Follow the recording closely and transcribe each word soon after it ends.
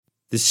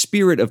The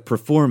spirit of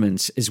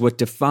performance is what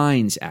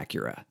defines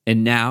Acura.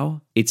 And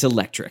now, it's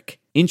electric.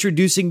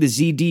 Introducing the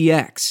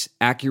ZDX,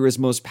 Acura's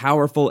most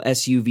powerful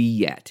SUV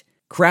yet.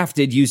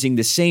 Crafted using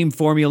the same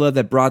formula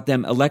that brought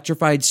them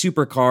electrified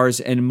supercars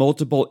and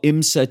multiple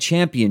IMSA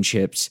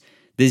championships,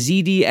 the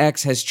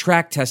ZDX has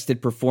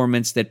track-tested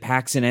performance that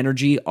packs an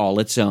energy all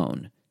its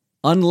own.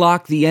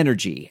 Unlock the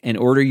energy and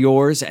order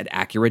yours at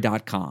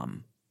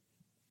Acura.com.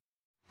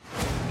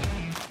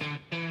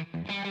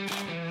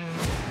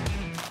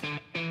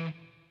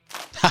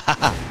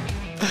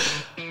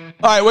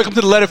 All right, welcome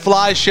to the Let It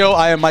Fly show.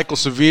 I am Michael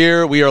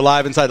Severe. We are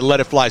live inside the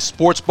Let It Fly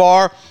Sports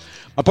Bar.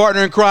 My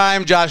partner in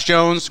crime, Josh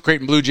Jones,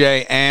 Creighton Blue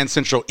Jay, and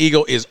Central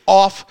Eagle is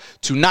off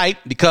tonight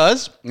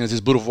because it's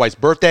his beautiful wife's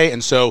birthday,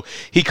 and so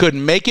he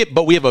couldn't make it,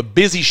 but we have a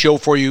busy show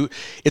for you.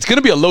 It's going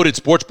to be a loaded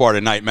sports bar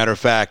tonight, matter of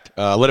fact.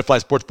 Let It Fly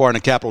Sports Bar in the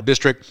Capital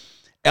District,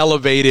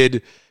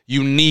 elevated,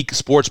 unique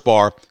sports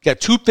bar. Got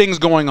two things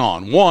going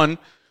on. One,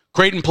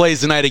 Creighton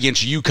plays tonight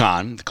against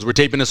UConn because we're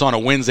taping this on a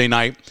Wednesday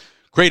night.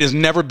 Creighton has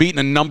never beaten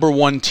a number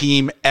one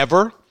team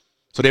ever,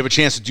 so they have a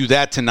chance to do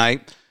that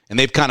tonight. And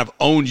they've kind of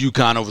owned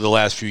UConn over the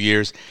last few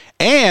years.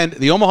 And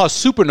the Omaha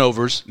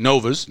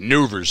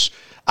Supernovas,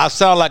 I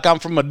sound like I'm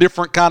from a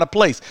different kind of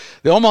place.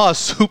 The Omaha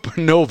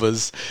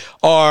Supernovas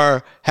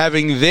are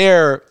having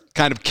their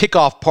kind of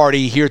kickoff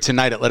party here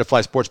tonight at Let It Fly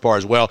Sports Bar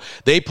as well.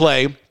 They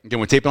play, again,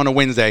 we're taping on a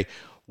Wednesday,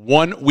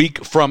 1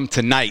 week from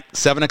tonight,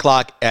 7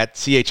 o'clock at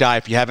CHI.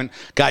 If you haven't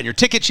gotten your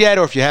tickets yet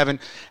or if you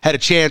haven't had a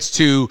chance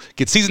to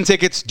get season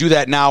tickets, do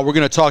that now. We're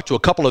going to talk to a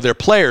couple of their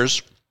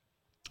players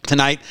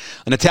tonight,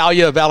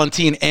 Natalia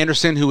Valentin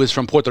Anderson, who is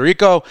from Puerto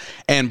Rico,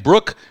 and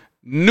Brooke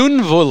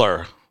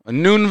Noonveller.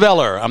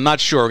 I'm not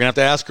sure. We're going to have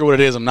to ask her what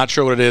it is. I'm not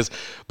sure what it is.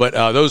 But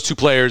those two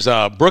players,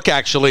 Brooke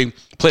actually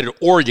played at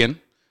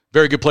Oregon.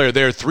 Very good player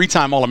there,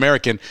 3-time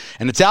All-American.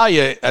 And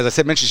Natalia, as I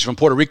said, mentioned she's from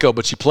Puerto Rico,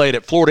 but she played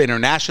at Florida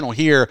International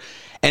here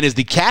and is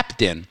the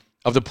captain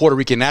of the Puerto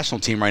Rican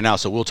national team right now.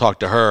 So we'll talk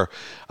to her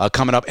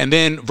coming up. And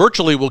then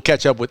virtually we'll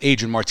catch up with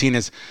Adrian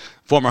Martinez,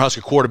 former Husker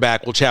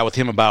quarterback. We'll chat with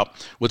him about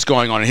what's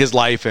going on in his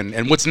life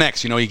and what's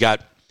next. You know, he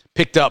got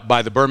picked up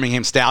by the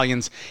Birmingham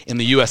Stallions in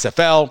the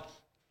USFL.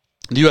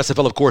 The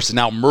USFL, of course, is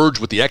now merged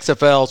with the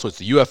XFL, so it's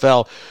the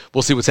UFL.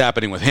 We'll see what's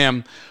happening with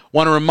him.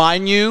 Want to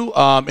remind you,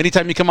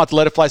 anytime you come out to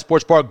Let It Fly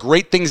Sports Bar,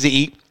 great things to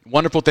eat,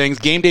 wonderful things.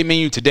 Game day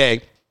menu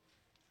today.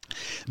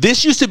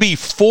 This used to be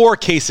 4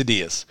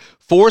 quesadillas,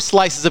 4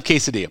 slices of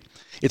quesadilla.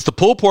 It's the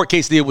pulled pork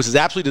quesadilla, which is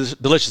absolutely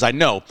delicious, I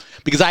know,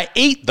 because I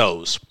ate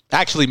those.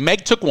 Actually,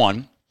 Meg took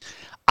one,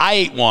 I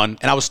ate one,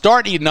 and I was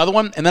starting to eat another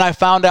one, and then I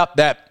found out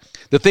that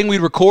the thing we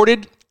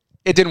recorded,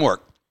 it didn't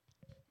work.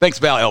 Thanks,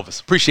 Val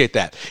Elvis. Appreciate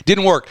that.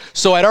 Didn't work.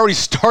 So I'd already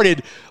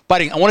started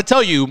biting. I want to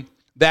tell you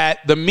that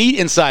the meat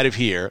inside of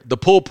here, the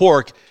pulled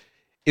pork,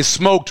 is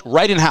smoked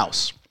right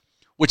in-house,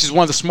 which is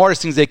one of the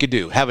smartest things they could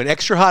do. Have an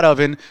extra hot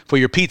oven for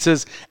your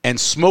pizzas and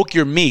smoke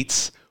your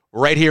meats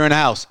right here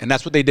in-house. And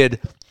that's what they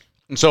did.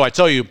 And so I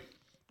tell you,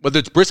 whether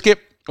it's brisket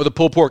or the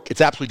pulled pork, it's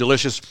absolutely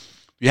delicious.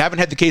 If you haven't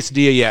had the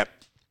quesadilla yet,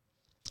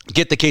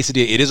 get the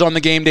quesadilla. It is on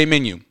the game day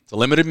menu. It's a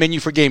limited menu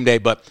for game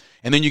day,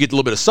 and then you get a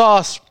little bit of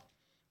sauce.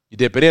 You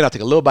dip it in. I'll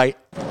take a little bite.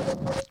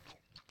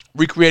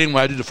 Recreating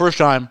what I did the first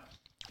time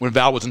when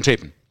Val wasn't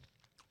taping.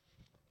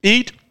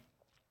 Eat,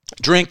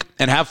 drink,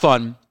 and have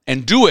fun,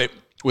 and do it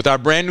with our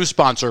brand new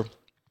sponsor.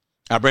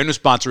 Our brand new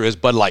sponsor is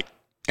Bud Light.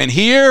 And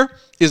here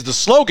is the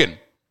slogan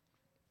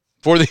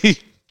for the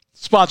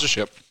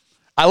sponsorship.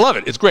 I love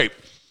it. It's great.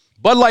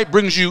 Bud Light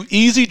brings you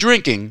easy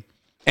drinking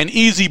and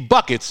easy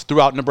buckets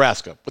throughout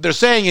Nebraska. What they're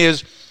saying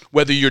is,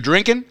 whether you're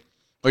drinking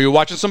or you're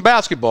watching some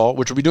basketball,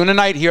 which we'll be doing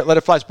tonight here at Let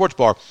It Fly Sports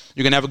Bar,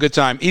 you're going to have a good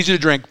time. Easy to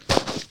drink,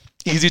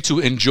 easy to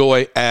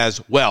enjoy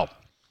as well.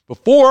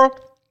 Before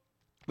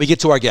we get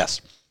to our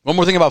guests, one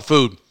more thing about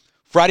food.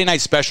 Friday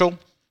night special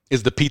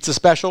is the pizza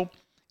special.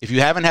 If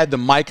you haven't had the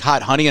Mike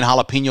Hot Honey and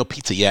Jalapeno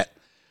Pizza yet,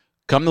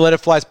 come to Let It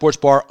Fly Sports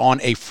Bar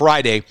on a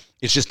Friday.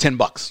 It's just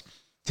 $10.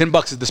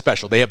 $10 is the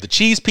special. They have the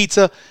cheese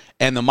pizza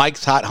and the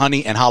Mike's Hot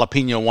Honey and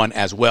Jalapeno one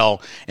as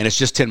well, and it's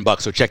just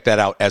 $10, so check that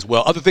out as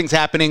well. Other things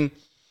happening,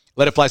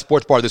 Let It Fly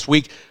Sports Bar this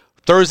week.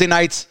 Thursday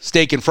nights,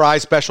 steak and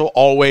fries special,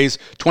 always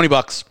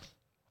 $20.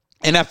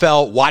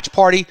 NFL watch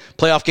party,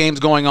 playoff games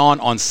going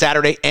on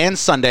Saturday and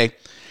Sunday.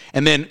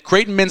 And then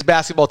Creighton men's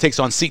basketball takes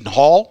on Seton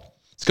Hall.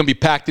 It's going to be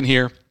packed in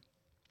here.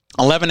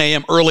 11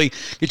 a.m. early,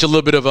 get you a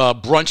little bit of a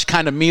brunch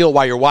kind of meal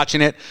while you're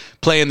watching it.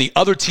 Playing the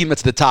other team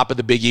that's at the top of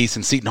the Big East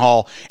in Seton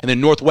Hall. And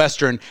then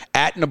Northwestern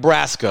at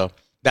Nebraska.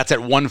 That's at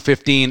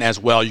 1:15 as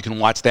well. You can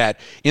watch that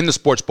in the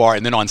sports bar.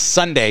 And then on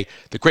Sunday,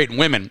 the Creighton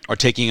women are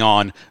taking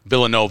on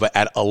Villanova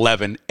at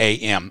 11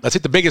 a.m. Let's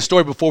hit the biggest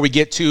story before we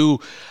get to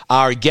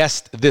our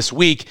guest this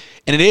week.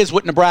 And it is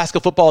what Nebraska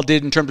football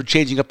did in terms of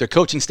changing up their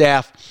coaching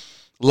staff.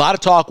 A lot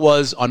of talk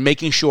was on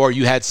making sure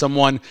you had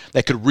someone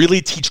that could really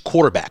teach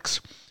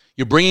quarterbacks.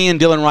 You're bringing in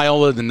Dylan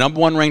Raiola, the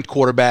number 1 ranked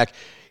quarterback.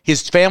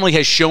 His family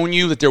has shown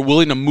you that they're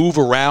willing to move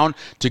around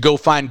to go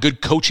find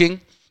good coaching.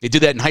 They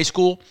did that in high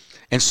school.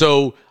 And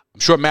so I'm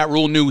sure Matt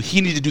Rule knew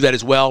he needed to do that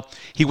as well.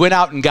 He went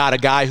out and got a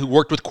guy who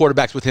worked with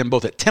quarterbacks with him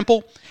both at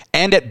Temple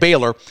and at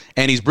Baylor,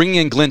 and he's bringing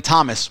in Glenn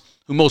Thomas,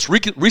 who most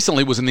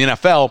recently was in the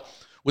NFL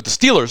with the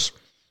Steelers,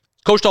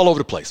 coached all over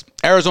the place.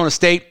 Arizona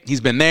State,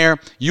 he's been there.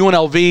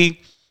 UNLV,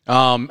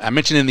 I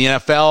mentioned in the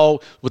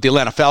NFL with the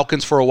Atlanta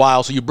Falcons for a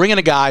while. So you bring in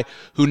a guy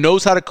who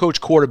knows how to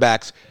coach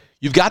quarterbacks.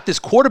 You've got this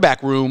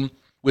quarterback room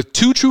with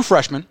 2 true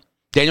freshmen,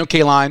 Daniel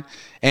Kaline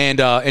and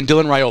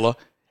Dylan Raiola.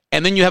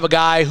 And then you have a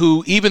guy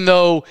who, even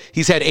though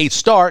he's had 8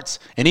 starts,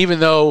 and even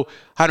though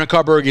Heinrich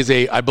Carberg is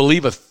I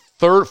believe, a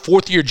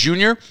fourth-year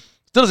junior,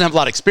 still doesn't have a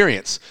lot of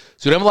experience.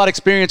 So you don't have a lot of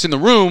experience in the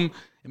room,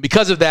 and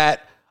because of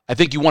that, I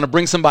think you want to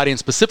bring somebody in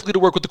specifically to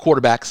work with the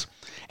quarterbacks.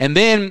 And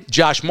then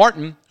Josh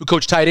Martin, who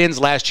coached tight ends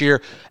last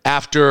year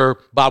after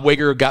Bob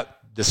Wager got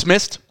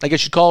dismissed, I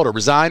guess you'd call it, or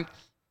resigned,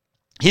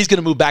 he's going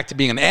to move back to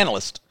being an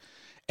analyst.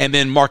 And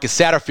then Marcus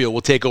Satterfield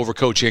will take over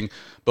coaching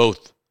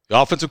both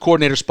the offensive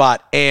coordinator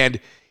spot and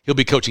he'll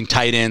be coaching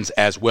tight ends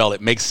as well.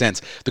 It makes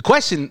sense. The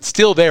question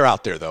still there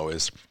out there, though,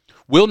 is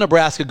will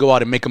Nebraska go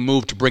out and make a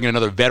move to bring in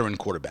another veteran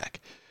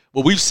quarterback?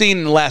 What we've seen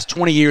in the last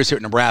 20 years here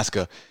at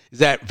Nebraska is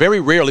that very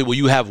rarely will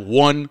you have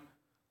one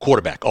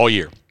quarterback all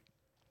year.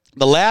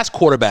 The last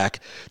quarterback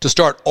to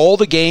start all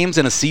the games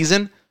in a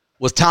season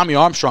was Tommy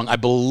Armstrong, I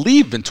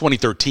believe, in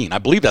 2013. I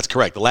believe that's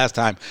correct, the last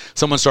time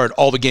someone started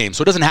all the games.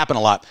 So it doesn't happen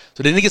a lot.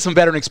 So they need to get some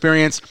veteran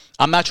experience.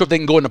 I'm not sure if they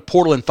can go in the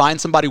portal and find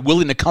somebody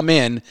willing to come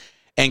in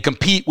and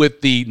compete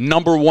with the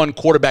number 1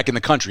 quarterback in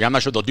the country. I'm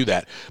not sure they'll do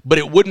that. But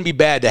it wouldn't be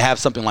bad to have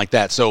something like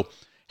that. So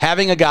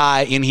having a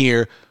guy in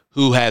here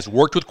who has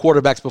worked with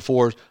quarterbacks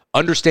before,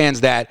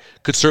 understands that,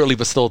 could certainly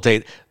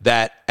facilitate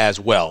that as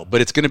well.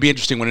 But it's going to be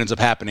interesting when it ends up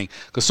happening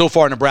because so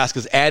far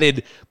Nebraska's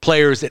added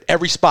players at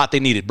every spot they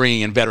needed,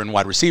 bringing in veteran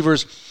wide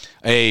receivers,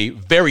 a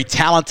very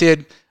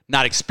talented,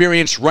 not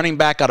experienced running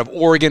back out of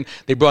Oregon.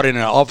 They brought in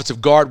an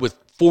offensive guard with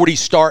 40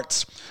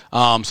 starts.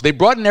 So they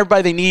brought in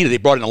everybody they needed. They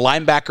brought in a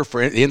linebacker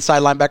for the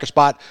inside linebacker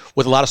spot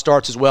with a lot of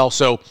starts as well.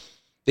 So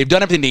they've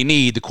done everything they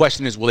need. The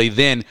question is, will they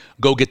then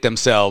go get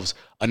themselves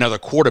another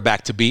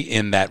quarterback to be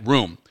in that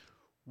room?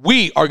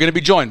 We are going to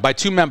be joined by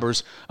 2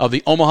 members of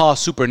the Omaha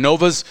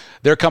Supernovas.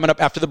 They're coming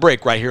up after the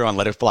break right here on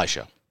Let It Fly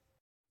Show.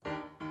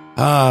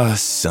 Ah,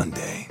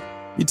 Sunday.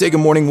 You take a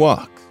morning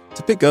walk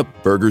to pick up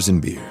burgers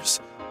and beers.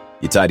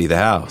 You tidy the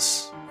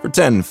house for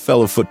 10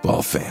 fellow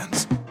football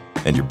fans.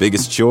 And your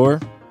biggest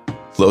chore?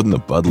 Loading the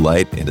Bud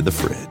Light into the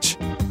fridge.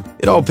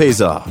 It all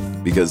pays off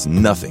because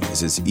nothing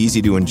is as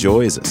easy to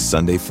enjoy as a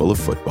Sunday full of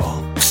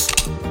football.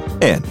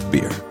 And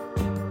beer.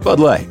 Bud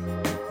Light.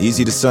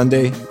 Easy to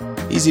Sunday,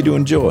 easy to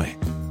enjoy.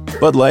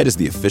 Bud Light is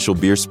the official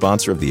beer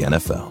sponsor of the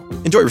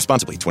NFL. Enjoy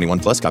responsibly. 21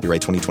 plus.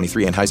 Copyright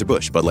 2023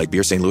 Anheuser-Busch. Bud Light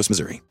Beer, St. Louis,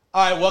 Missouri.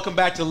 All right, welcome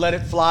back to Let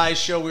It Fly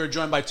Show. We are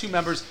joined by 2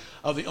 members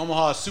of the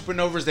Omaha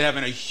Supernovas. They're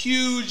having a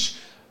huge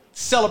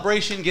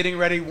celebration getting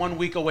ready 1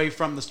 week away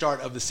from the start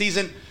of the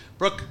season.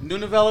 Brooke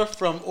Nuneveller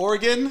from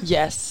Oregon.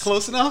 Yes.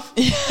 Close enough?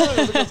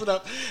 Close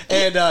enough.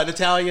 And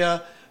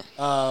Natalia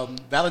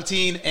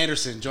Valentine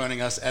Anderson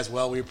joining us as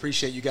well. We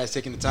appreciate you guys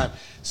taking the time.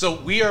 So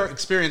we are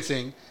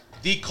experiencing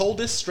the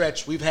coldest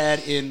stretch we've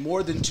had in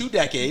more than 2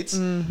 decades.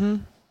 Mm-hmm.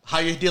 How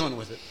are you dealing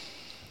with it?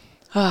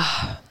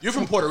 You're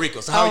from Puerto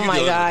Rico, so how are you dealing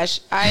with it? Oh, my gosh.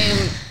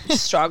 I'm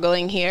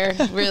struggling here,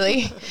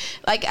 really.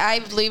 Like,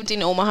 I've lived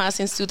in Omaha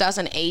since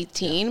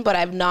 2018, but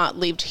I've not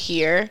lived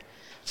here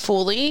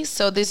fully.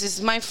 So this is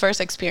my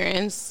first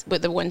experience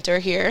with the winter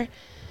here.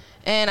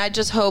 And I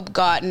just hope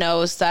God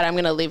knows that I'm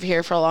going to live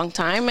here for a long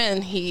time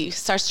and he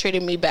starts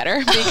treating me better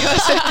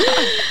because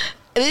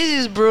this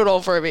is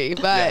brutal for me.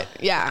 But,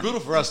 yeah. It's brutal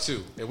for us,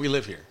 too. And we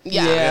live here.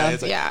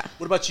 Yeah.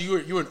 What about you?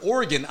 You were in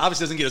Oregon.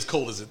 Obviously, it doesn't get as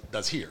cold as it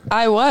does here.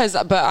 I was,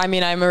 but, I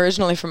mean, I'm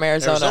originally from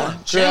Arizona.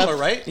 Chandler,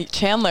 right?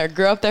 Chandler.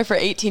 Grew up there for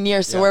 18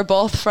 years. So we're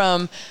both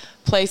from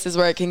places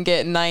where it can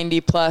get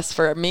 90 plus.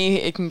 For me,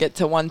 it can get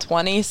to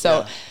 120.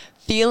 So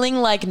feeling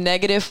like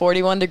negative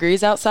 41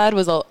 degrees outside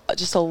was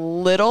just a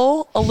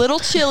little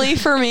chilly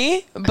for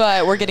me,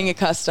 but we're getting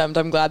accustomed.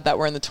 I'm glad that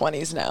we're in the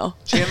 20s now.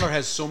 Chandler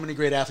has so many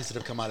great athletes that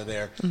have come out of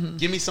there. Mm-hmm.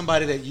 Give me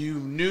somebody that you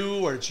knew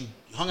or that you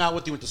hung out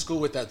with, you went to school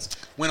with, that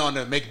went on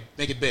to make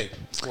it big in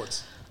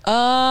sports.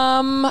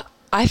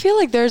 I feel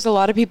like there's a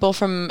lot of people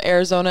from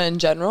Arizona in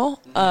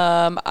general.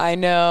 I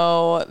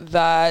know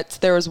that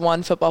there was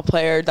one football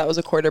player that was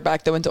a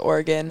quarterback that went to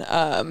Oregon.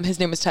 His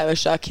name was Tyler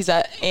Shuck. He's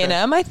at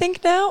A&M, I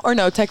think now. Or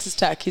no, Texas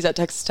Tech. He's at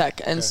Texas Tech.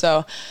 And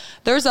so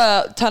there's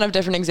a ton of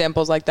different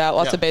examples like that.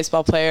 Lots of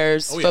baseball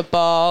players,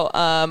 football.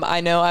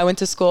 I know I went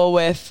to school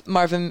with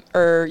Marvin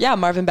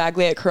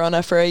Bagley at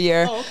Corona for a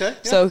year. Oh, okay.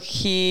 Yeah. So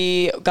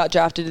he got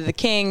drafted to the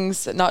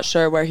Kings. Not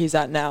sure where he's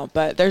at now,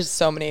 but there's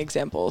so many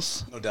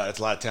examples. No doubt. It's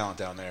a lot of talent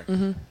down there.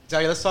 Mm-hmm.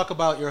 Talia, let's talk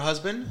about your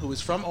husband, who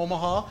is from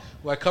Omaha,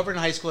 who I covered in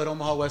high school at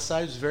Omaha West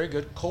Side. He was very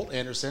good, Colt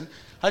Anderson.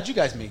 How'd you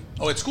guys meet?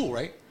 Oh, at school,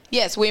 right?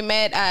 Yes, we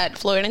met at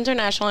Florida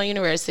International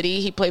University.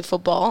 He played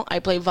football. I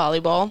played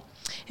volleyball.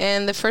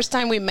 And the first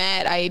time we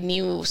met, I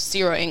knew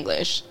zero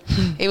English.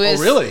 It was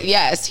really?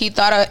 Yes. He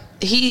thought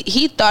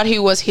he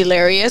was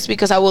hilarious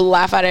because I would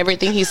laugh at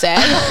everything he said.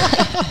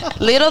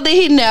 Little did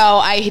he know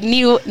I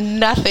knew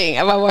nothing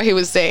about what he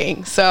was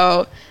saying.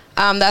 So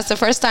that's the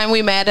first time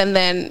we met, and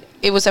then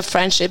it was a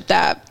friendship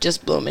that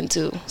just bloomed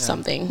into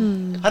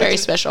something very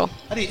special.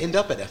 How did you end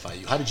up at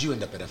FIU? How did you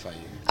end up at FIU?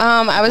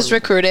 I was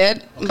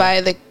recruited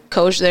by the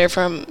coach there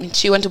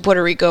she went to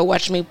Puerto Rico,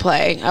 watched me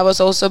play. I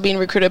was also being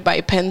recruited by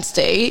Penn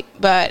State,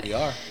 but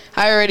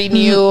I already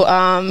knew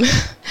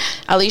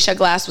Alicia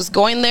Glass was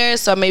going there,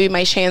 so maybe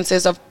my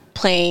chances of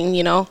playing,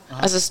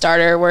 as a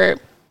starter were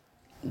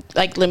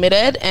like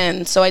limited,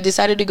 and so I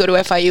decided to go to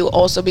FIU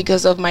also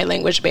because of my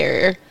language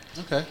barrier.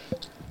 Okay.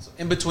 So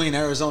in between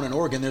Arizona and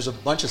Oregon, there's a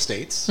bunch of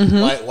states.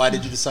 Why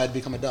did you decide to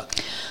become a Duck?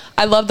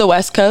 I love the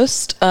West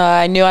Coast.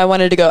 I knew I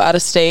wanted to go out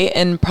of state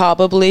and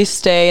probably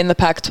stay in the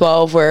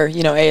Pac-12 where,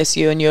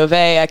 ASU and U of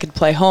A, I could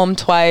play home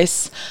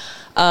twice.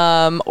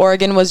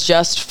 Oregon was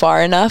just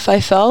far enough,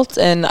 I felt,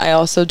 and I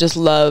also just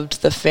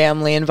loved the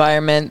family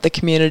environment, the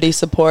community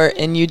support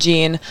in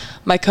Eugene.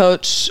 My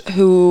coach,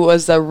 who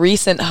was a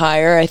recent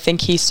hire, I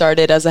think he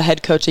started as a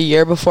head coach a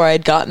year before I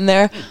had gotten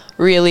there,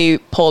 really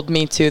pulled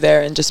me to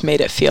there and just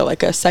made it feel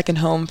like a second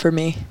home for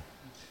me.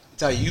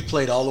 Natalia, you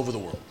played all over the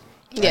world.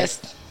 Right?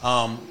 Yes.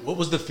 What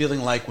was the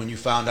feeling like when you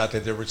found out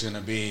that there was going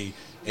to be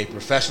a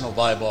professional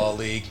volleyball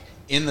league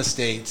in the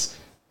States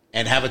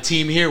and have a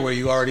team here where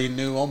you already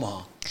knew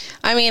Omaha?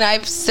 I mean,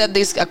 I've said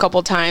this a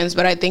couple times,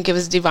 but I think it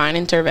was divine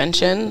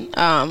intervention.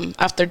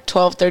 After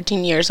 12,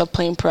 13 years of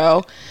playing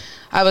pro,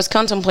 I was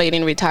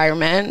contemplating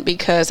retirement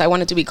because I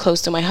wanted to be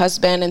close to my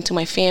husband and to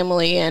my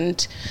family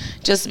and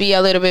just be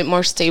a little bit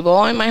more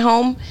stable in my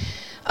home.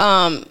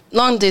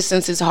 Long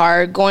distance is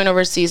hard. Going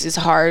overseas is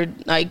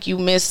hard. Like, you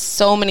miss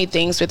so many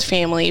things with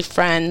family,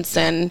 friends,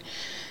 and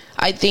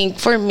I think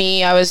for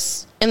me, I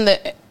was in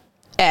the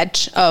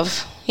edge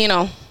of,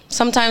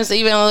 sometimes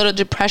even a little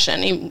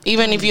depression,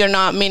 even if you're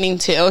not meaning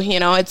to,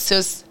 it's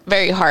just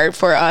very hard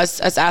for us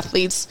as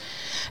athletes.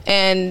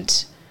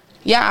 And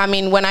yeah, I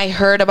mean, when I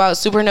heard about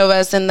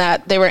Supernovas and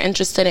that they were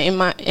interested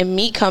in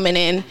me coming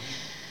in,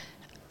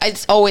 I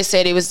always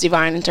said it was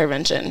divine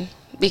intervention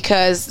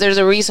because there's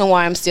a reason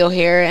why I'm still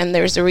here and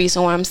there's a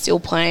reason why I'm still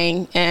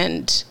playing.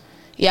 And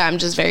yeah, I'm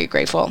just very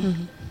grateful.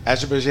 Mm-hmm.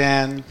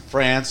 Azerbaijan,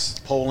 France,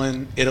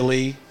 Poland,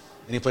 Italy.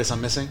 Any place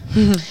I'm missing?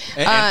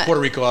 And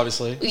Puerto Rico,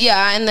 obviously.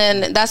 Yeah, and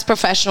then that's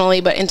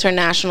professionally, but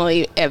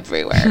internationally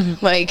everywhere.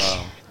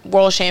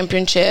 World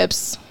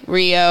Championships,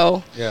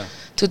 Rio,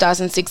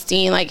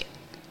 2016.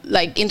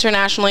 Like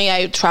internationally,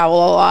 I travel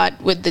a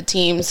lot with the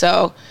team.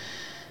 So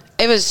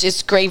it was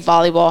just great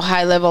volleyball,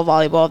 high-level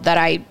volleyball that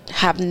I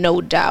have no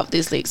doubt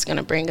this league's going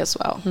to bring as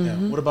well. Yeah.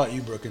 What about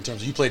you, Brooke, in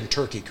terms of you played in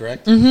Turkey,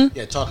 correct? Mm-hmm.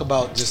 Yeah, talk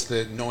about just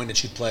the knowing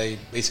that you'd play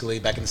basically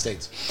back in the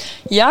States.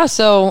 Yeah,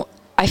 so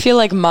I feel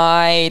like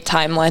my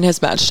timeline has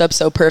matched up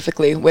so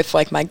perfectly with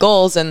like my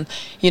goals and,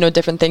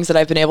 different things that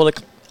I've been able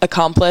to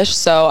accomplish.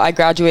 So I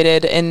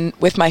graduated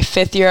with my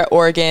 5th year at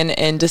Oregon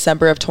in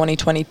December of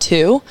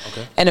 2022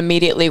 and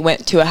immediately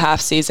went to a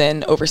half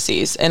season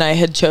overseas. And I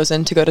had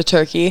chosen to go to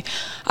Turkey.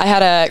 I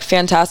had a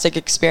fantastic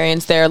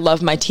experience there.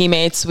 Loved my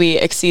teammates. We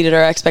exceeded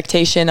our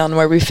expectation on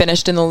where we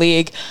finished in the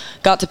league.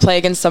 Got to play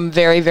against some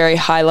very, very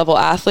high level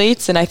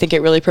athletes. And I think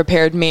it really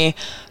prepared me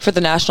for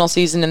the national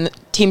season and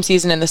team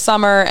season in the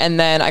summer. And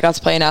then I got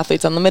to play in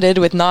Athletes Unlimited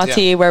with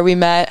Nati where we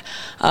met.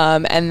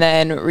 And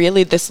then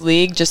really this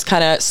league just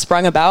kind of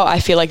sprung about,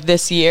 I feel like,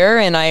 this year,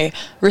 and I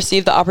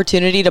received the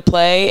opportunity to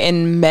play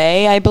in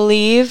May, I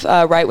believe,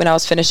 right when I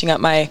was finishing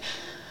up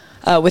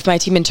with my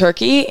team in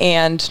Turkey,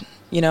 and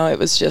it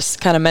was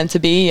just kind of meant to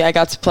be. I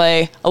got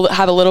to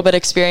have a little bit of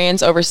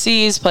experience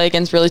overseas, play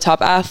against really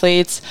top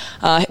athletes,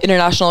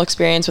 international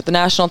experience with the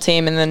national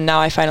team, and then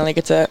now I finally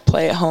get to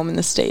play at home in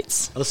the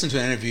States. I listened to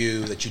an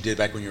interview that you did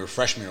back when you were a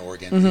freshman at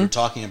Oregon. Mm-hmm. You were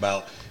talking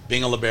about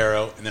being a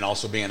libero and then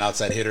also being an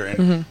outside hitter, and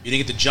you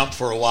didn't get to jump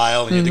for a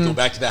while, and you had to go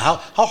back to that. How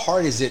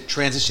hard is it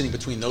transitioning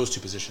between those two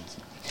positions?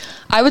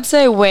 I would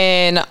say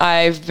when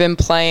I've been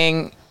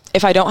playing,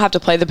 if I don't have to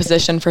play the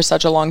position for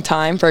such a long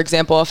time, for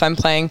example, if I'm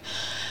playing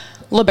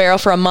libero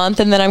for a month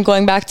and then I'm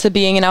going back to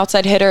being an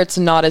outside hitter, it's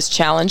not as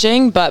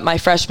challenging. But my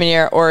freshman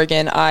year at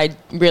Oregon, I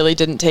really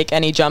didn't take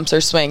any jumps or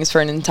swings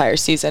for an entire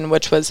season,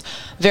 which was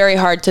very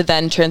hard to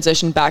then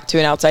transition back to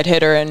an outside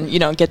hitter and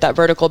get that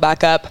vertical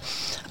back up.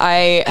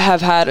 I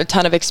have had a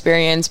ton of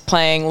experience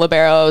playing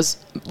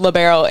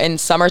libero in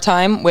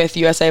summertime with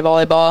USA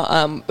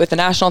Volleyball with the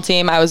national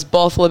team. I was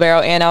both libero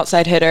and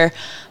outside hitter,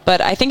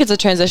 but I think it's a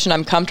transition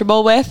I'm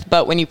comfortable with.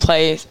 But when you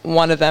play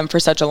one of them for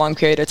such a long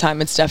period of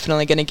time, it's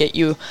definitely going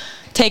to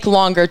take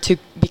longer to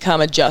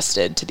become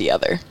adjusted to the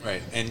other.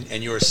 Right,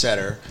 and you're a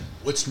setter.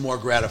 What's more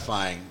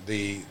gratifying,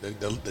 the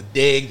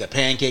dig, the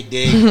pancake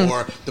dig,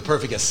 or the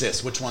perfect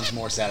assist? Which one's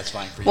more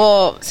satisfying for you?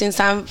 Well, since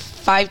I'm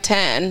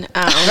 5'10",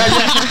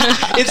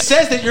 it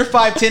says that you're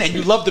 5'10" and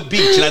you love the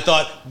beach, and I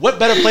thought, what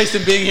better place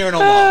than being here in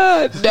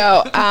Omaha?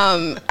 No,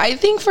 I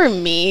think for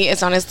me,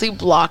 it's honestly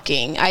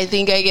blocking. I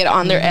think I get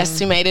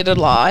underestimated a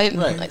lot.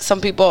 Right. Like some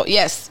people,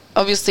 yes,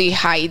 obviously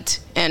height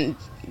and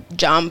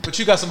jump. But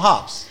you got some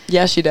hops.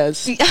 Yeah, she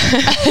does.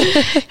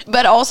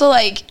 But also,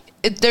 like,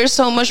 there's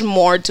so much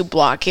more to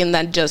blocking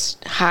than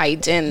just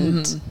height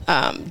and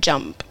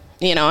jump.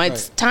 You know,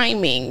 it's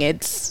timing,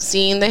 it's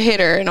seeing the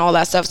hitter and all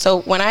that stuff.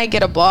 So when I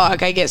get a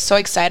block, I get so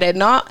excited,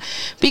 not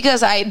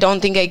because I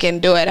don't think I can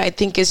do it. I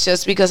think it's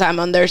just because I'm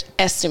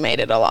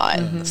underestimated a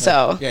lot.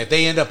 So yeah, if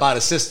they end up out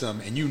of system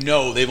and you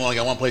know they've only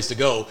got one place to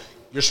go,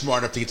 you're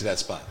smart enough to get to that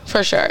spot.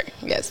 For sure,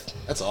 yes.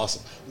 That's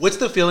awesome. What's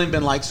the feeling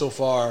been like so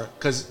far?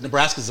 Because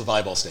Nebraska's a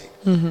volleyball state.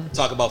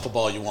 Talk about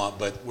football all you want,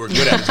 but we're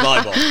good at it,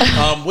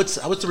 volleyball. What's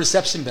the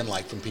reception been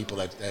like from people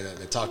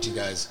that talk to you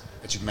guys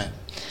that you've met?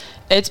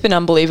 It's been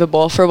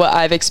unbelievable for what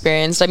I've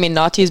experienced. I mean,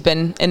 Nati's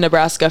been in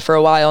Nebraska for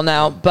a while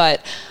now,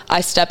 but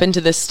I step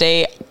into the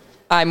state,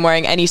 I'm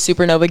wearing any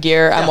Supernova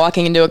gear, I'm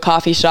walking into a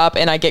coffee shop,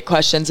 and I get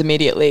questions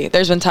immediately.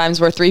 There's been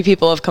times where 3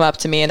 people have come up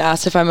to me and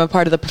asked if I'm a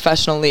part of the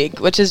professional league,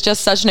 which is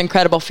just such an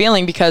incredible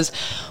feeling because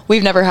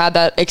we've never had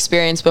that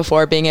experience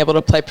before, being able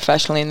to play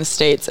professionally in the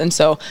States. And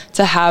so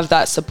to have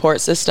that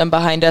support system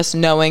behind us,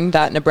 knowing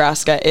that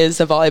Nebraska is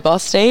a volleyball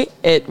state,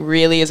 it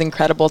really is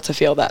incredible to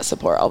feel that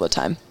support all the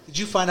time. Did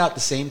you find out the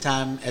same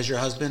time as your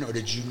husband, or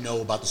did you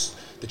know about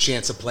the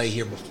chance to play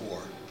here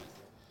before?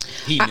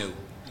 He knew.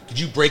 Did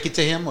you break it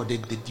to him, or did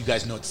you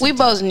guys know at the same time? We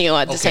both knew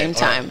at the same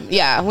time. Right.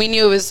 Yeah, we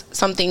knew it was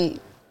something,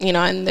 you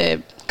know, in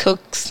the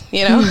cooks,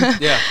 you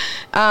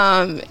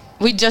know.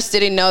 We just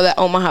didn't know that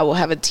Omaha will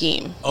have a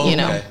team, you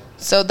know. Okay.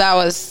 So that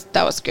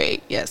was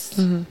great, yes.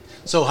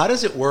 So how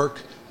does it work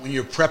when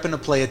you're prepping to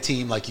play a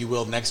team like you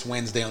will next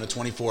Wednesday on the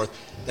 24th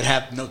that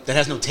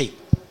has no tape?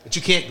 But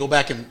you can't go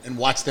back and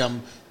watch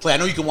them play. I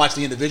know you can watch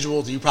the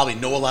individuals, and you probably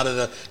know a lot of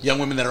the young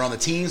women that are on the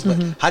teams, but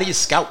how do you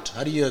scout?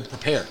 How do you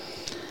prepare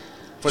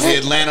for the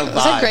Atlanta vibe?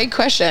 That's a great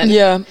question.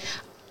 Yeah.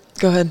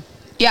 Go ahead.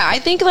 Yeah, I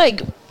think,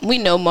 like, we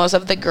know most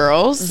of the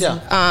girls.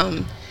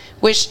 Yeah.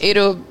 Which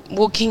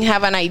we can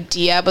have an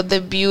idea, but the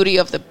beauty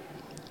of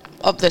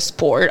the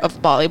sport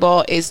of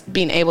volleyball is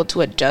being able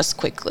to adjust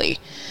quickly.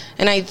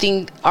 And I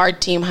think our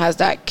team has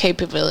that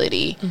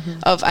capability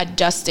of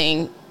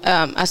adjusting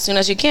as soon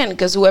as you can,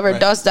 because whoever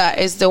does that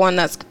is the one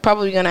that's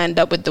probably going to end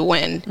up with the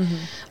win.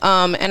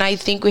 And I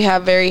think we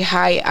have very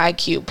high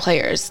IQ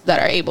players that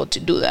are able to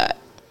do that.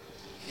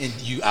 And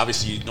you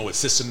obviously know what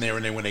system they're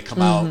in when they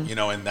come out, you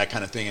know, and that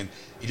kind of thing, and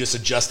you just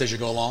adjust as you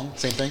go along.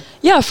 Same thing?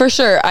 Yeah, for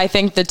sure. I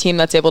think the team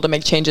that's able to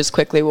make changes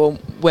quickly will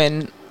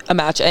win a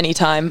match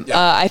anytime.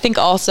 Yeah. I think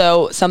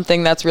also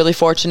something that's really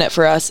fortunate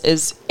for us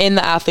is in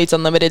the Athletes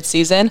Unlimited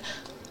season,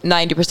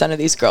 90% of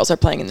these girls are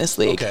playing in this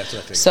league. Okay, that's what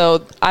I figured.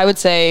 So I would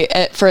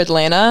say for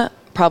Atlanta,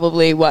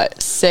 probably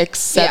 6,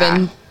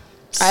 7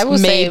 I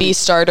would maybe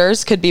say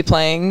starters could be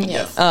playing.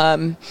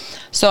 Yeah.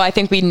 So I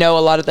think we know a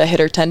lot of the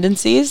hitter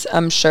tendencies.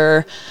 I'm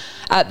sure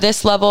at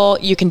this level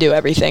you can do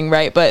everything,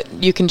 right? But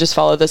you can just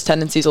follow those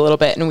tendencies a little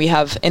bit, and we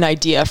have an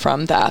idea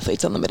from the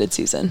Athletes Unlimited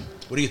season.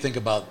 What do you think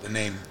about the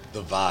name,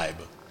 The Vibe?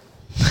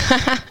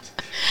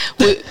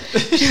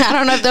 I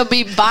don't know if they'll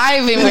be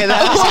vibing with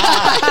us.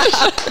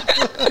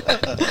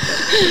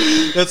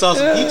 That's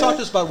awesome. Can you talk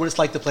to us about what it's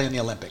like to play in the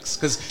Olympics?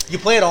 Because you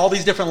play at all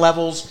these different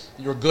levels.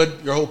 You're good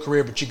your whole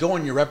career, but you go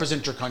and you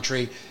represent your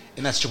country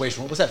in that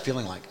situation. What was that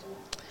feeling like?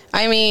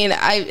 I mean,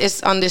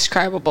 it's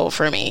indescribable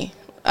for me.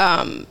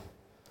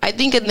 I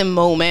think in the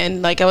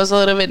moment, like, I was a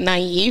little bit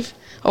naive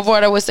of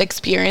what I was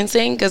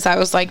experiencing, because I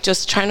was like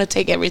just trying to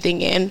take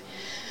everything in.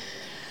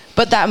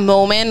 But that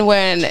moment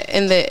when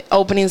in the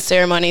opening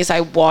ceremonies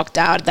I walked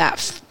out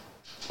that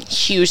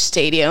huge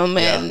stadium,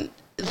 and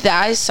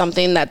that is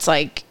something that's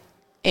like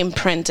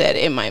imprinted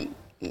in my,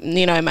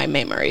 you know, in my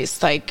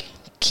memories, like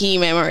key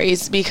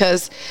memories,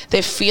 because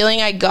the feeling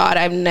I got,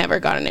 I've never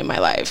gotten in my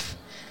life.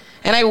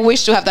 And I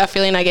wish to have that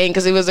feeling again,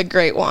 because it was a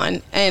great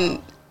one.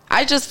 And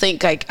I just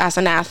think, like, as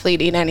an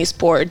athlete in any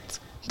sport,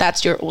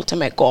 that's your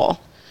ultimate goal.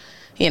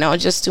 You know,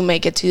 just to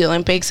make it to the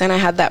Olympics. And I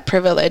had that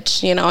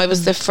privilege. You know, it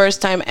was the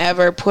first time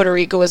ever Puerto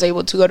Rico was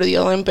able to go to the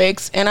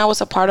Olympics, and I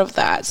was a part of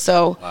that.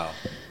 So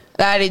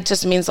that, it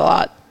just means a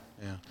lot.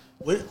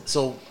 Yeah.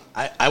 So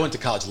I went to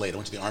college late. I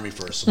went to the Army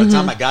first. So by the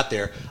time I got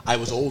there, I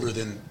was older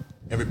than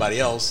everybody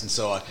else. And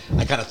so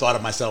I kind of thought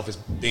of myself as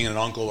being an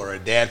uncle or a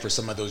dad for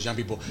some of those young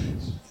people.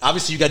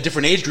 Obviously, you got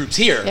different age groups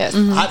here. Yes.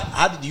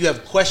 How do you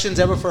have questions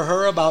ever for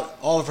her about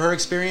all of her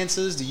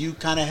experiences? Do you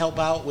kind of help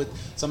out with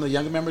some of the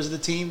younger members of the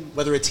team,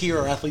 whether it's here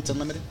or Athletes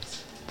Unlimited?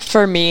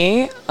 For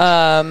me,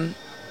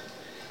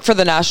 for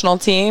the national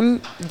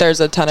team, there's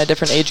a ton of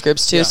different age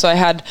groups too. Yeah. So I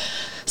had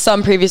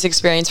some previous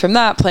experience from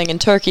that, playing in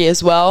Turkey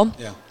as well.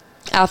 Yeah.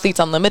 Athletes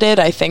Unlimited,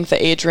 I think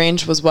the age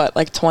range was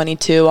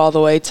 22 all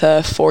the way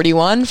to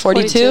 41,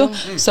 42.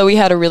 So we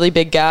had a really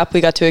big gap. We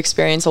got to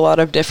experience a lot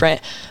of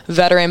different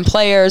veteran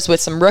players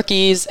with some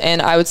rookies.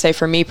 And I would say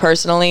for me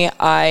personally,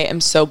 I am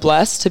so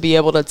blessed to be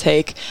able to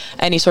take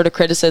any sort of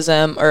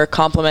criticism or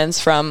compliments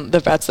from the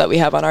vets that we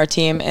have on our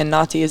team. And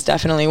Nati is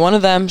definitely one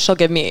of them. She'll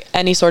give me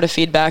any sort of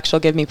feedback.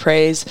 She'll give me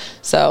praise.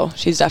 So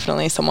she's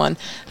definitely someone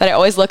that I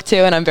always look to,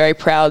 and I'm very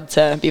proud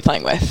to be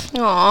playing with.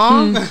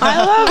 Aw,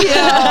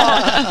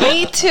 I love you. Me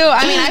Me too.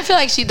 I mean, I feel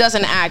like she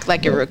doesn't act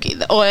like a rookie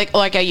or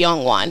like a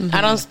young one.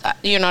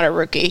 You're not a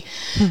rookie.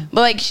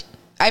 But like,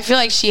 I feel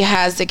like she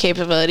has the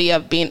capability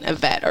of being a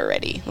vet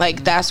already.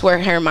 Like, that's where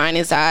her mind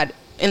is at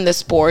in the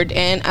sport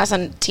and as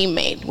a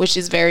teammate, which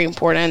is very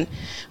important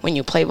when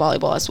you play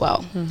volleyball as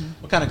well.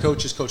 What kind of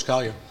coach is Coach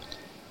Collier?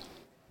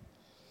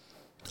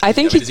 I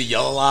think does he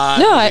yell a lot?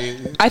 No,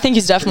 I think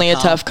he's definitely a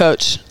tough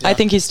coach. Yeah. I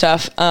think he's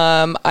tough.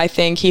 I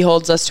think he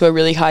holds us to a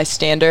really high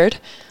standard,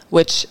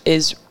 which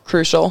is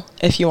crucial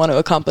if you want to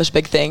accomplish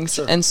big things.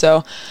 Sure. And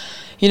so,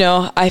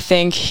 I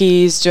think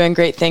he's doing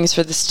great things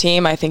for this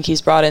team. I think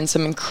he's brought in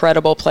some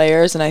incredible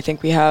players, and I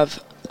think we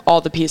have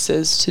all the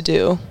pieces to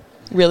do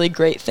really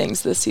great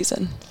things this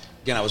season.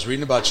 Again, I was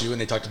reading about you,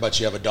 and they talked about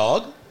you have a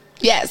dog.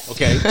 Yes.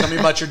 Okay, tell me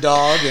about your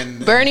dog.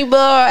 And Bernie boy.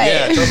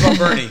 Yeah, tell us about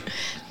Bernie.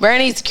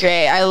 Bernie's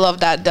great. I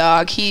love that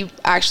dog. He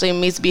actually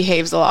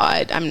misbehaves a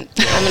lot. I'm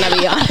gonna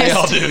be honest. They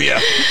all do, yeah.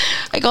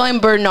 I call him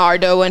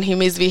Bernardo when he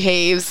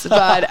misbehaves,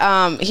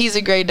 but he's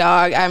a great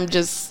dog. I'm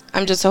just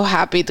so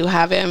happy to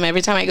have him.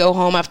 Every time I go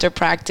home after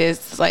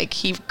practice, like,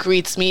 he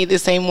greets me the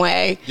same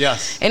way.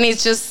 Yes. And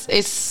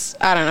it's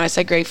I don't know, it's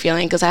a great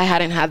feeling because I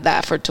hadn't had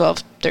that for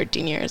 12,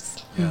 13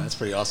 years. Yeah, that's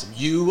pretty awesome.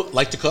 You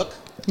like to cook?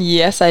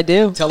 Yes, I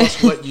do. Tell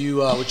us what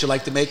you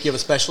like to make. You have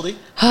a specialty?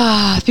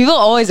 People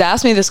always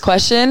ask me this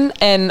question,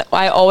 and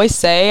I always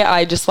say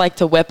I just like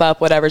to whip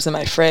up whatever's in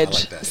my fridge. I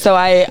like that, yeah. So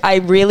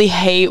I really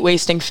hate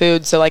wasting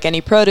food. So like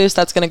any produce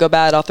that's going to go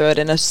bad, I'll throw it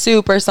in a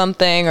soup or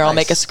something, or I'll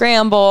make a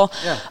scramble.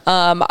 Yeah.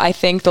 I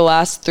think the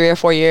last 3 or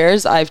 4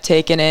 years I've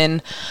taken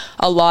in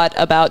a lot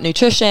about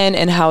nutrition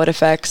and how it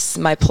affects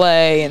my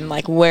play and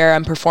like where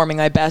I'm performing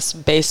my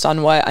best based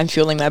on what I'm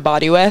fueling my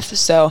body with.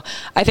 So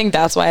I think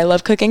that's why I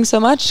love cooking so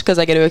much, because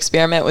I get to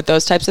experiment with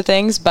those types of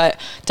things. But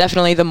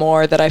definitely the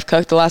more that I've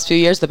cooked the last few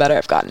years, the better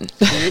I've gotten.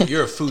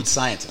 You're a food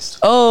scientist.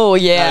 Oh,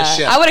 yeah.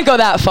 I wouldn't go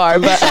that far,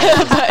 but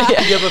yeah.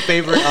 Do you have a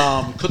favorite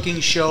cooking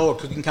show or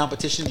cooking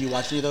competition? Do you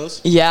watch any of those?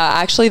 Yeah,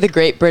 actually the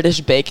Great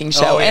British Baking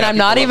Show. And I'm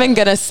not even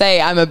going to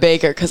say I'm a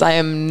baker, because I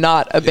am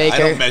not a baker. I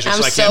don't measure, I'm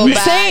so I so can't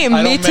bad.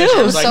 Same, me too.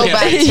 I'm so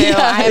bad too,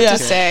 I have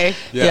to say.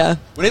 Yeah.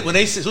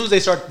 As soon as they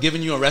start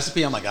giving you a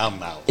recipe, I'm like,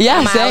 I'm out. Yeah,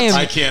 I'm same.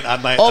 I can't.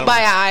 All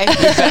by eye.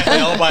 Exactly,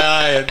 all by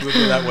eye, and do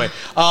it that way.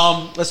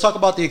 Let's talk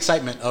about the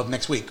excitement of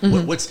next week.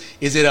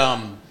 Is it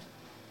some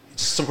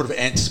sort of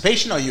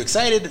anticipation? Are you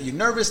excited? Are you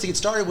nervous to get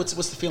started? What's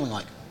the feeling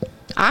like?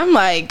 I'm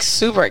like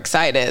super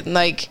excited.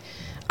 Like,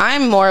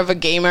 I'm more of a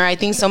gamer. I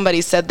think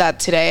somebody said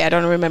that today. I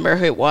don't remember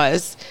who it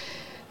was.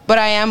 But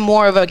I am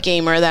more of a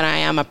gamer than I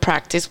am a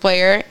practice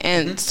player.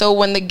 And so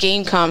when the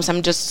game comes,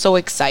 I'm just so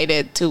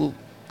excited to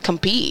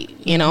compete,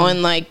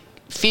 and like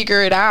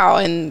figure it out.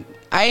 And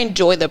I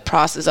enjoy the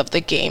process of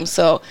the game.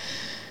 So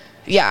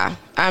yeah,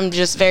 I'm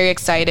just very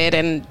excited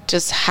and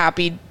just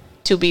happy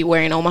to be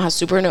wearing Omaha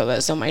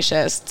Supernovas on my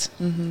chest.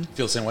 Feel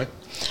the same way?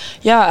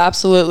 Yeah,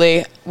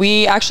 absolutely.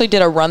 We actually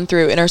did a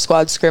run-through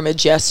inter-squad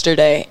scrimmage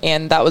yesterday,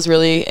 and that was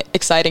really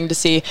exciting to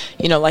see,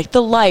 like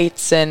the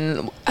lights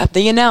and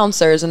the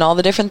announcers and all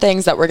the different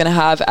things that we're going to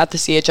have at the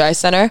CHI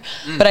Center.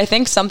 But I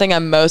think something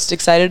I'm most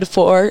excited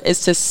for is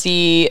to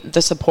see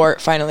the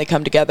support finally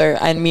come together.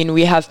 I mean,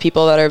 we have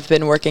people that have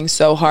been working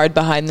so hard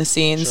behind the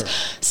scenes,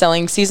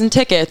 selling season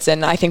tickets,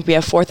 and I think we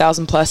have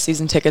 4,000 plus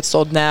season tickets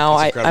sold now.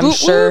 I'm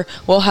sure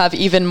we'll have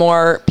even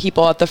more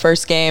people at the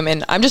first game,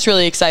 and I'm just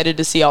really excited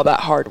to see all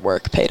that hard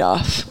work paid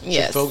off.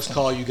 Yes. So folks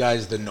call you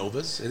guys the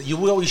Novas. You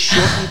always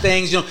shorten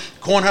things,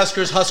 Corn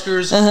Huskers.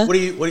 What do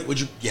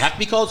you have to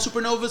be called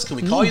Supernovas? Can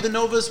we call you the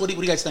Novas? What do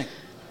you guys think?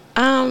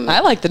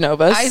 I like the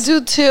Novas. I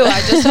do too. I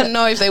just don't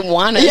know if they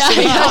want us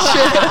to be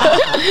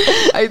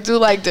I do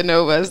like the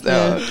Novas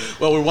though. Yeah.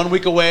 Well, we're 1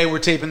 week away. We're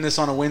taping this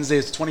on a Wednesday.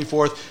 It's the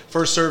 24th.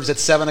 First serves at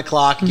 7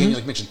 o'clock. Again,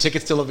 like you mentioned,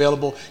 tickets still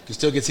available. You can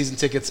still get season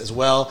tickets as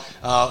well.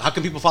 How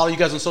can people follow you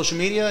guys on social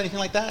media? Anything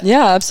like that?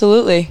 Yeah,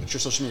 absolutely. What's your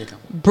social media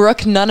account? Brooke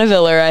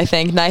Nuneviller, I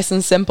think. Nice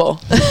and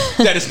simple.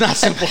 That is not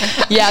simple.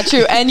 Yeah,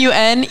 true.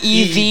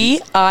 Nuneviller,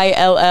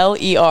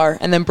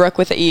 and then Brooke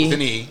with an E. With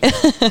an E.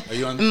 Are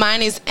you on?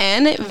 Mine is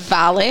N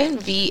Vale,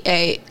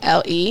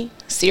 VALE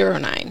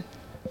 09.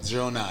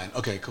 09.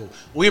 Okay, cool.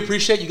 We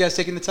appreciate you guys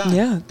taking the time.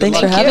 Yeah, thanks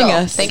for having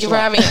us. Thank you for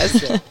having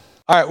us.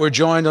 All right, we're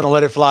joined on the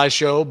Let It Fly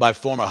show by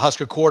former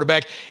Husker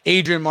quarterback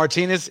Adrian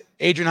Martinez.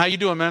 Adrian, how you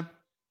doing, man?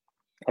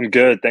 I'm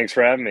good. Thanks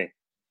for having me.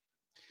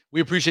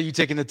 We appreciate you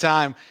taking the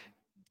time.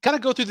 Kind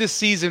of go through this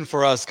season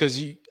for us, because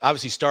you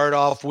obviously started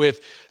off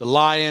with the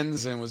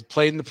Lions and was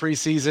played in the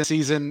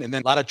preseason, and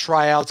then a lot of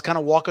tryouts. Kind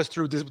of walk us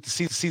through what the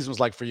season was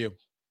like for you.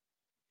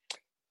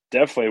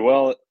 Definitely.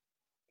 Well,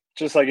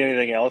 just like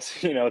anything else,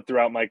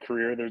 throughout my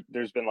career,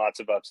 there's been lots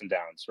of ups and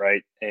downs,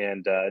 right?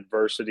 And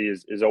adversity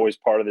is always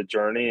part of the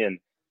journey. And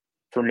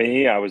for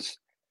me,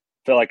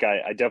 felt like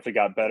I definitely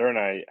got better, and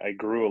I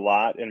grew a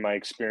lot in my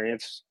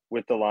experience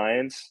with the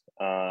Lions.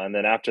 And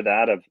then after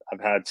that,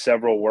 I've had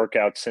several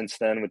workouts since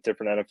then with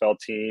different NFL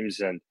teams,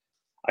 and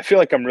I feel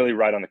like I'm really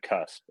right on the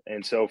cusp.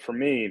 And so for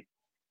me,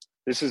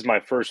 this is my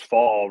first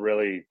fall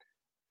really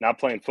not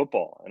playing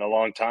football in a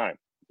long time.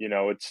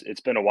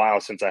 It's been a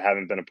while since I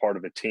haven't been a part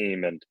of a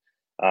team, and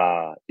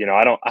I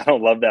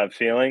don't love that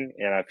feeling,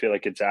 and I feel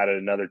like it's added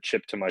another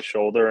chip to my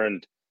shoulder.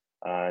 And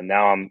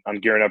now I'm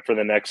gearing up for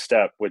the next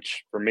step,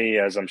 which for me,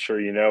 as I'm sure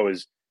you know,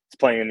 is it's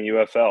playing in the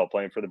UFL,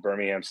 playing for the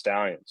Birmingham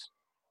Stallions.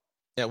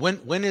 Yeah.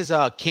 When is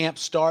camp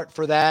start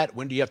for that?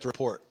 When do you have to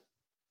report?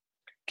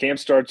 Camp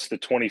starts the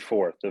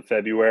 24th of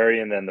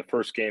February, and then the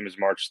first game is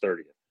March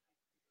 30th.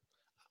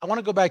 I want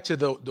to go back to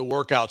the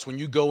workouts. When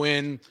you go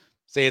in,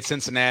 say at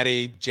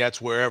Cincinnati, Jets,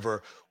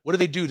 wherever, what do?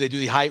 They do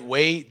the height,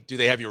 weight? Do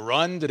they have you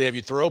run? Do they have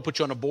you throw? Put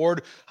you on a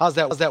board? How's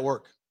that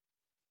work?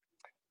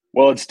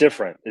 Well, it's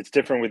different. It's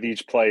different with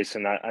each place,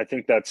 and I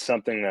think that's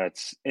something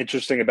that's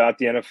interesting about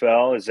the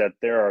NFL is that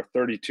there are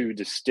 32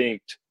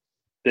 distinct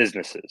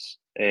businesses,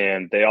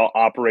 and they all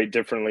operate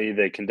differently.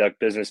 They conduct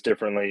business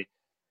differently,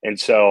 and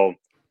so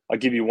I'll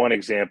give you one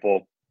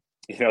example.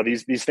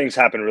 These things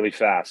happen really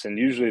fast, and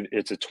usually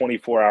it's a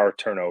 24-hour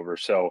turnover.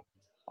 So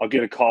I'll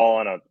get a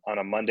call on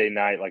a Monday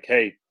night, like,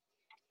 "Hey,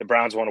 the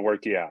Browns want to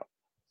work you out.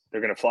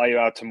 They're going to fly you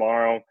out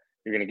tomorrow.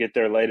 You're going to get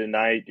there late at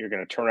night. You're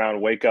going to turn around,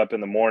 wake up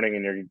in the morning,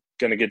 and you're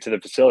going to get to the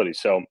facility."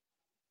 So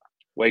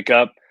wake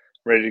up,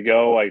 ready to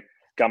go. I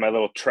got my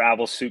little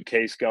travel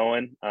suitcase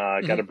going.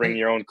 Got to bring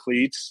your own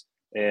cleats,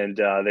 and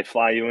they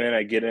fly you in.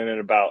 I get in at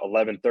about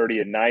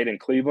 11:30 at night in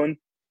Cleveland.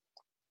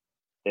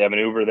 They have an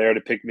Uber there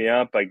to pick me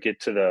up. I get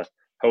to the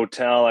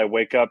hotel. I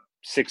wake up,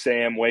 6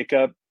 a.m. wake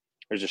up.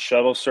 There's a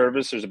shuttle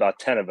service. There's about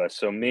 10 of us.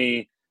 So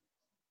me,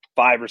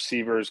 5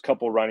 receivers,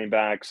 couple running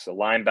backs, a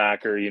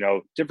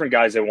linebacker, different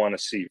guys they want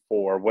to see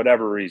for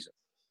whatever reason.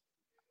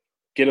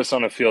 Get us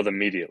on the field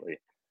immediately.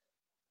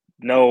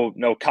 No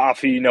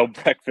coffee, no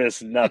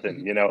breakfast,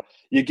 nothing.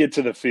 You get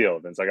to the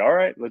field and it's like, all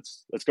right,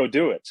 let's go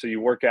do it. So you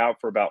work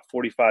out for about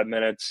 45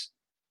 minutes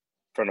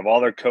in front of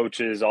all their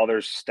coaches, all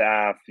their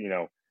staff,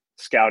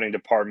 scouting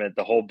department,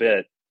 the whole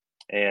bit.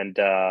 And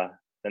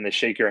then they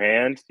shake your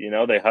hand,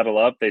 they huddle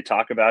up, they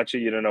talk about you.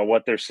 You don't know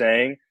what they're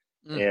saying.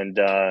 And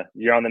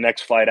you're on the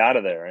next flight out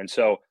of there. And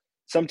so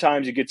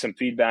sometimes you get some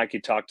feedback.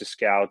 You talk to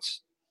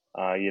scouts,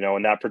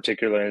 in that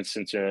particular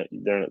instance,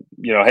 they're,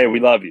 hey, we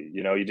love you.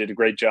 You did a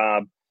great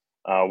job.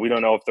 We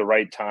don't know if the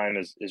right time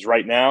is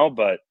right now,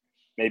 but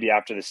maybe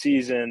after the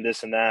season,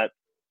 this and that.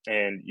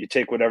 And you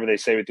take whatever they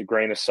say with a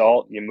grain of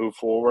salt, you move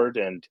forward,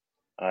 and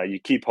you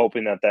keep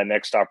hoping that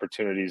next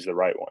opportunity is the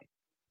right one.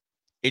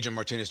 Adrian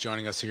Martinez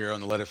joining us here on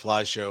the Let It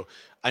Fly show.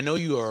 I know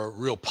you are a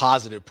real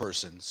positive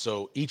person.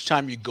 So each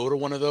time you go to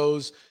one of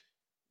those,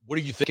 what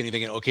are you thinking? You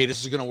thinking, okay,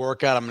 this is going to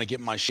work out. I'm going to get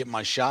my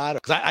shot.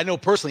 Because I know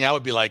personally, I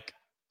would be like,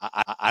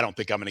 I don't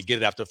think I'm going to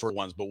get it after the first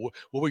ones. But what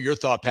were your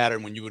thought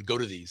pattern when you would go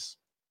to these?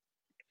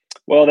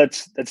 Well,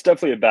 that's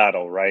definitely a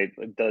battle, right?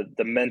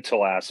 The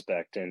mental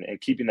aspect and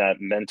keeping that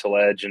mental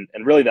edge and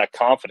really that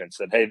confidence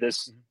that, hey,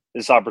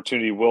 this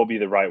opportunity will be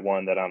the right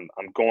one, that I'm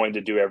going to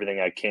do everything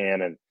I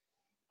can. And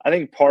I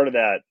think part of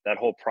that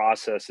whole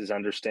process is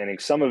understanding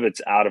some of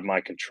it's out of my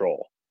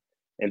control.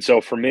 And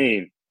so for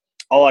me,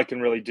 all I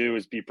can really do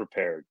is be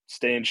prepared,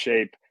 stay in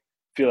shape,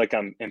 feel like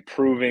I'm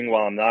improving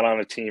while I'm not on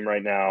a team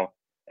right now.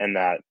 And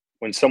that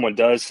when someone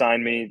does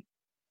sign me,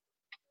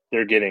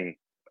 they're getting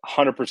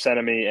 100%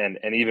 of me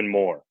and even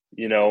more,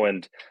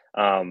 and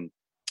I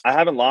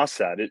haven't lost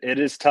that. It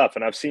is tough.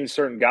 And I've seen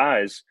certain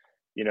guys,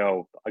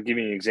 I'll give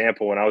you an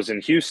example. When I was in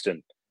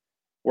Houston,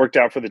 worked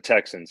out for the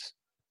Texans,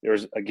 there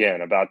was,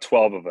 again, about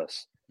 12 of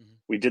us. Mm-hmm.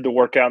 We did the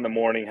workout in the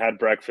morning, had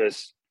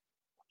breakfast.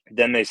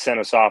 Then they sent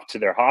us off to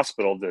their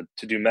hospital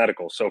to do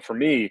medical. So for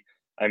me,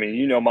 I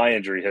mean, my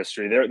injury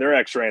history, they're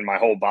x-raying my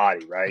whole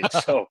body, right?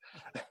 So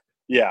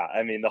yeah,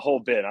 I mean, the whole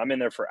bit. I'm in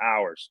there for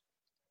hours.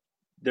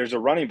 There's a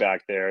running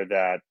back there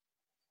that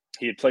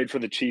he had played for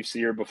the Chiefs the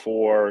year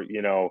before.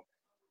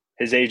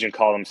 His agent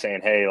called him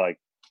saying, hey, like,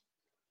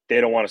 they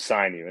don't want to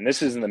sign you. And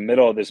this is in the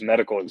middle of this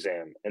medical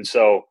exam. And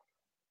so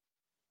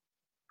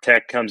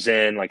tech comes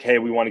in like, hey,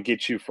 we want to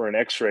get you for an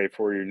x-ray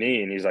for your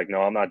knee. And he's like,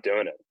 no, I'm not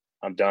doing it.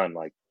 I'm done.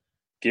 Like,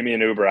 give me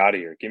an Uber out of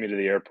here. Give me to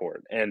the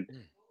airport. And,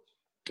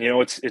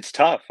 it's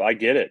tough. I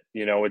get it.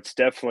 It's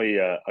definitely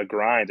a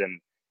grind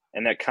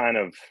and that kind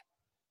of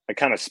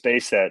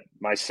space that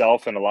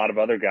myself and a lot of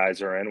other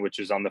guys are in, which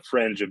is on the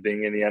fringe of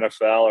being in the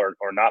NFL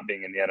or not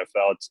being in the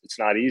NFL. It's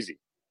not easy.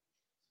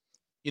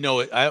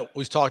 I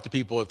always talk to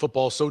people,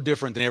 football is so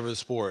different than every other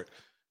sport.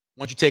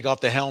 Once you take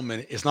off the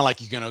helmet, it's not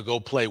like you're going to go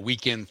play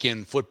weekend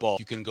football.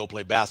 You can go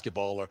play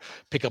basketball or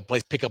pick up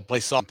play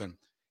something.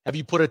 Have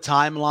you put a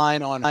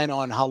timeline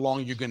on how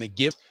long you're going to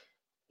give,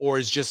 or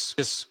is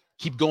just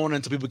keep going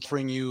until people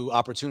bring you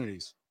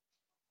opportunities?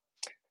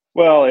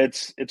 Well,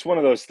 it's one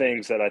of those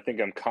things that I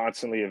think I'm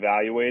constantly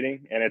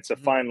evaluating, and it's a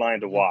fine line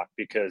to walk,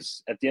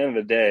 because at the end of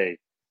the day,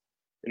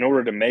 in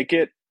order to make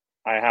it,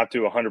 I have to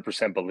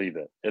 100% believe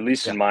it, at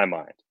least in my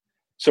mind.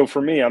 So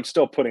for me, I'm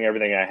still putting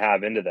everything I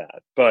have into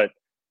that. But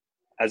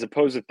as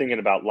opposed to thinking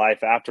about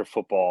life after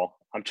football,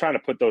 I'm trying to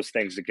put those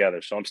things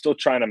together. So I'm still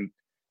trying to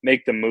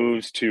make the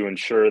moves to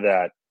ensure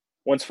that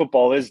once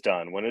football is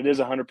done, when it is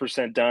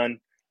 100% done,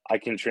 I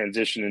can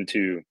transition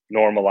into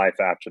normal life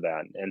after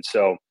that. And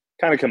so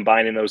kind of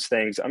combining those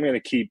things, I'm going to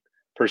keep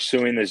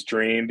pursuing this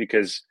dream,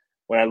 because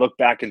when I look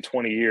back in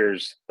 20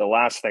 years, the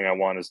last thing I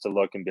want is to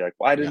look and be like,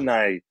 why didn't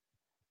I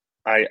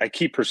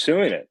keep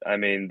pursuing it? I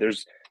mean,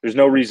 there's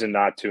no reason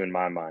not to in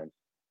my mind.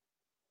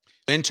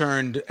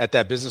 Interned at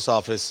that business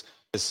office.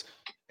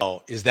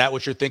 Is that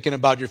what you're thinking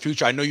about your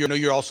future? I know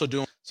you're also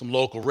doing some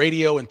local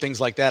radio and things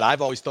like that.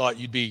 I've always thought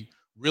you'd be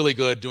really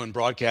good doing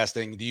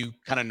broadcasting. Do you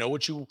kind of know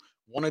what you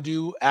want to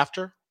do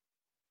after?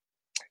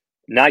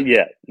 Not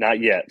yet.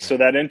 So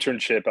that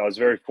internship, I was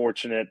very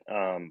fortunate.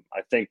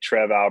 I thank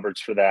Trev Alberts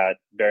for that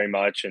very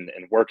much, and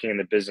working in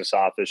the business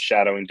office,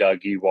 shadowing Doug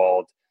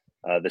Ewald,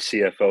 the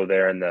CFO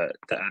there in the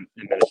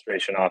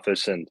administration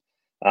office, and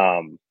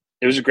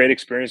it was a great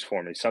experience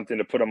for me. Something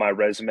to put on my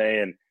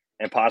resume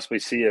and possibly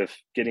see if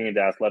getting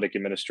into athletic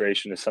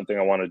administration is something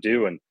I want to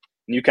do. And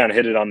you kind of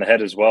hit it on the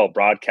head as well.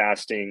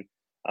 Broadcasting,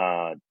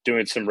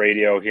 doing some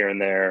radio here and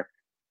there.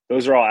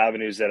 Those are all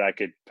avenues that I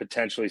could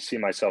potentially see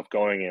myself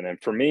going in. And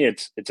for me,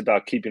 it's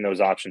about keeping those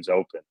options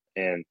open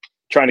and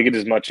trying to get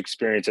as much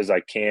experience as I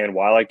can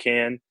while I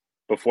can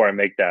before I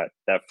make that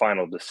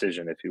final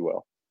decision, if you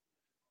will.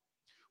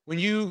 When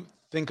you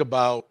think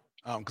about,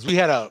 because we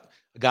had a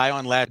guy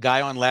on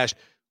last,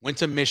 went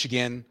to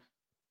Michigan,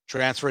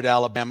 transferred to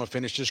Alabama,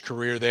 finished his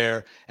career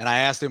there. And I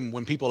asked him,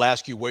 when people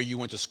ask you where you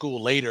went to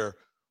school later,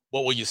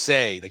 what will you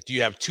say? Like, do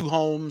you have two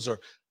homes, or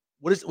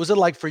was it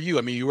like for you?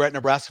 I mean, you were at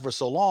Nebraska for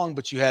so long,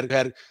 but you had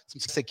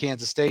some success at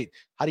Kansas State.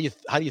 How do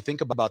you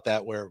think about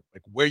that? Where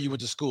you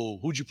went to school,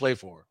 who'd you play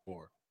for?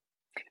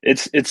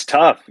 It's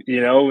tough,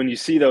 when you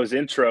see those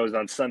intros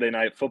on Sunday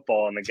Night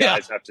Football and the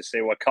guys have to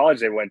say what college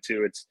they went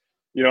to. It's,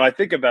 I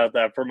think about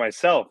that for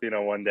myself.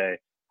 One day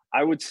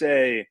I would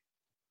say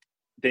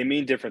they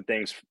mean different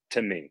things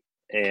to me.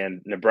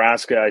 And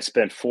Nebraska, I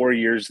spent 4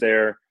 years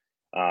there.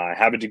 I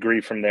have a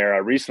degree from there. I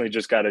recently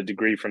just got a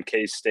degree from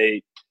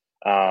K-State.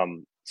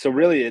 So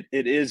really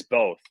it is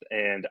both.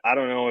 And I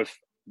don't know if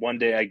one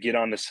day I get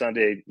on the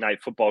Sunday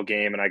Night Football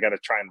game and I got to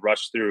try and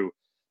rush through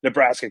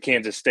Nebraska,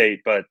 Kansas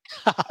State, but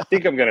I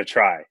think I'm going to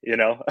try,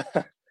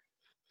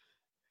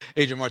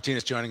 Adrian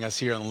Martinez joining us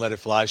here on the Let It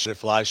Fly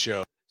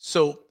show.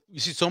 So you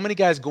see so many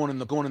guys going in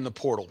the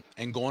portal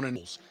and going in.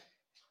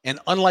 And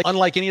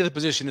unlike any other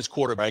position as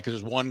quarterback, because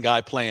there's one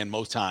guy playing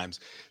most times.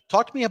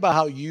 Talk to me about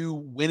how you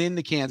went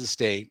into Kansas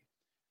State.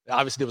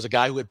 Obviously, there was a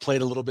guy who had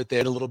played a little bit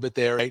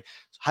there, right?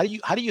 How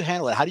do you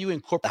handle it? How do you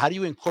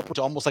incorporate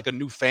almost like a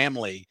new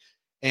family?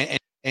 And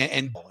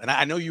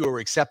I know you were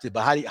accepted,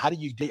 but how do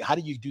you do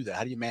that?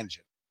 How do you manage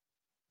it?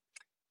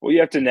 Well, you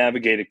have to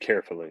navigate it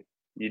carefully.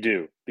 You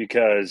do,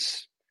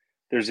 because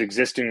there's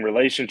existing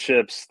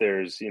relationships,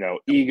 there's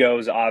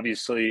egos,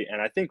 obviously,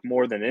 and I think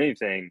more than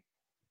anything,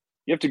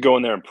 you have to go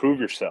in there and prove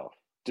yourself.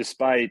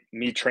 Despite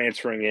me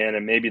transferring in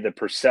and maybe the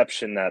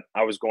perception that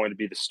I was going to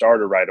be the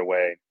starter right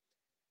away,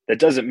 that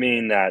doesn't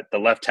mean that the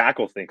left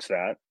tackle thinks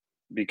that,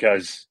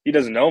 because he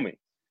doesn't know me,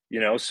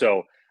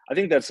 So I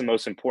think that's the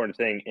most important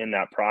thing in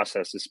that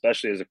process,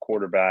 especially as a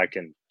quarterback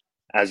and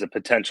as a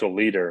potential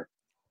leader.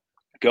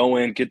 Go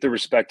in, get the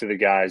respect of the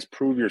guys,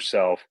 prove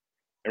yourself,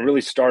 and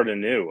really start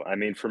anew. I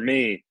mean, for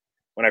me,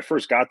 when I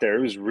first got there,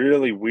 it was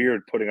really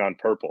weird putting on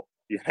purple.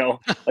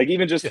 Like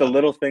even just the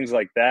little things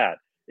like that.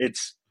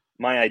 It's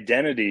my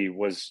identity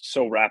was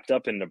so wrapped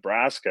up in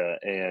Nebraska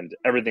and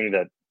everything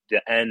that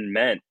the N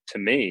meant to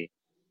me.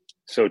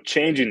 So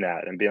changing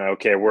that and being like,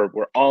 okay, we're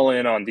all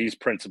in on these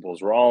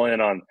principles. We're all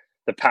in on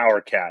the power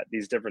cat,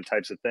 these different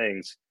types of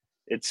things.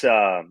 It's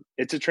a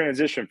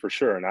transition for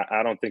sure. And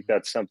I don't think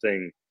that's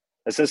something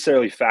that's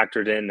necessarily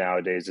factored in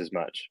nowadays as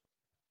much.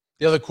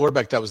 The other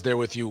quarterback that was there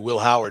with you, Will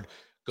Howard,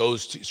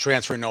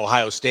 transferring to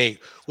Ohio State.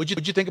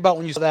 What'd you think about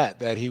when you saw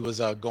that he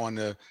was going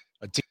to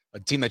a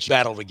team that you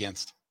battled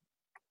against?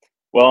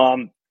 Well,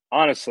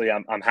 honestly,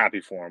 I'm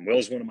happy for him.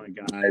 Will's one of my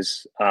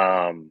guys.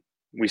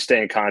 We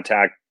stay in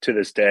contact to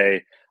this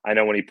day. I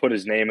know when he put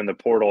his name in the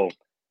portal,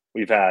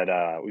 we've had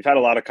a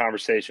lot of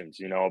conversations,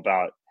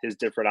 about his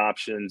different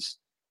options,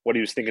 what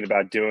he was thinking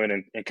about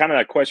doing, and kind of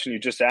that question you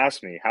just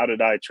asked me: how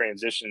did I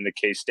transition into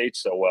K-State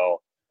so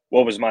well?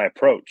 What was my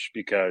approach?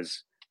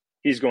 Because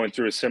he's going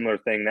through a similar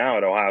thing now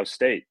at Ohio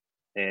State.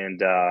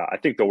 And I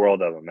think the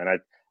world of him. And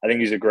I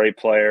think he's a great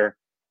player.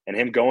 And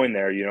him going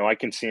there, I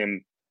can see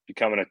him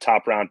becoming a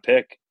top round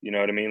pick,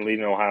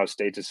 leading Ohio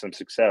State to some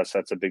success.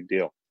 That's a big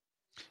deal.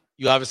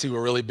 You obviously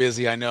were really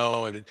busy, I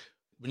know. And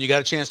when you got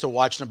a chance to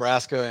watch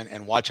Nebraska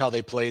and watch how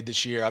they played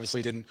this year,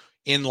 obviously didn't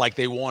end like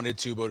they wanted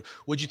to, but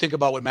what'd you think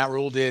about what Matt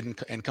Rule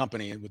did and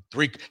company, with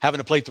having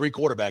to play three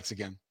quarterbacks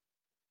again?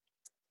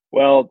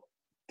 Well,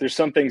 there's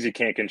some things you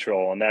can't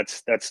control, and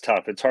that's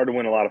tough. It's hard to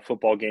win a lot of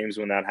football games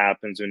when that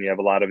happens, when you have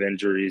a lot of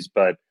injuries,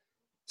 but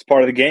it's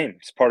part of the game.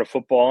 It's part of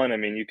football. And I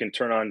mean, you can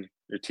turn on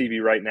your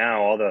TV right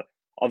now, all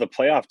the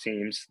playoff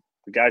teams,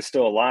 the guys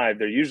still alive,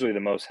 they're usually the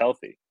most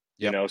healthy,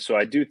 So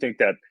I do think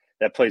that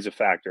plays a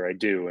factor. I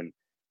do.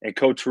 And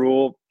Coach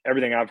Rule,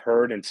 everything I've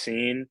heard and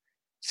seen,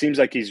 seems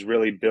like he's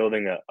really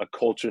building a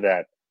culture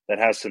that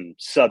has some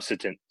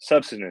substance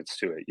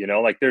to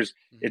it, like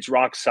it's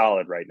rock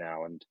solid right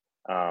now. And,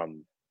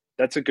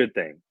 that's a good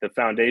thing. The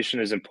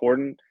foundation is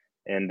important,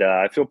 And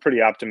I feel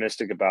pretty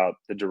optimistic about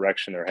the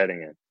direction they're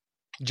heading in.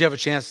 Did you have a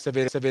chance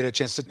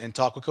to and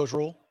talk with Coach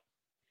Rule?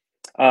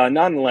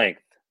 Not in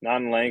length,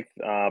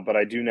 but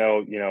I do know,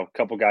 a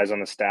couple guys on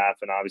the staff,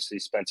 and obviously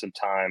spent some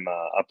time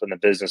up in the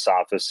business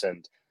office,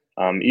 and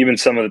even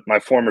some of my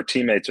former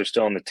teammates are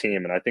still on the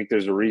team, and I think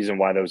there's a reason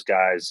why those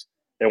guys,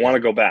 they want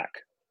to go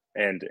back,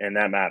 and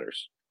that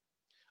matters.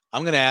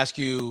 I'm going to ask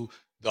you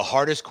the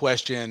hardest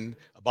question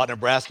about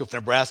Nebraska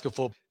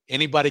football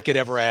anybody could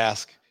ever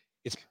ask.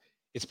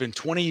 It's been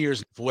 20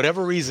 years. For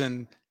whatever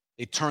reason,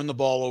 they turn the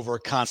ball over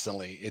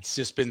constantly. It's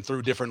just been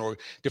through different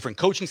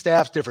coaching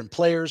staffs, different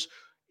players.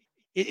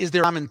 Is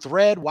there a common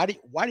thread? Why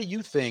do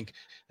you think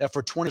that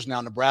for 20 years now,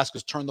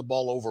 Nebraska's turned the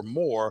ball over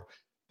more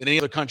than any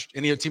other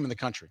team in the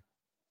country?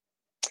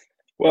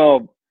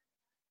 Well,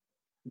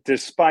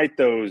 despite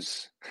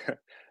those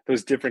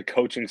different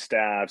coaching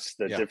staffs,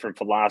 the different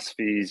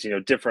philosophies,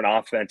 different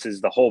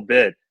offenses, the whole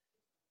bit,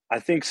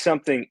 I think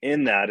something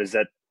in that is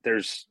that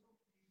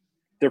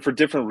they're for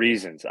different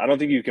reasons. I don't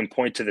think you can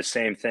point to the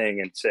same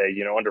thing and say,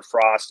 under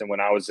Frost and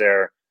when I was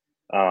there,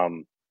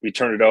 we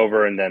turned it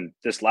over, and then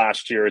this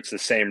last year it's the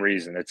same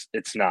reason.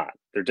 It's not.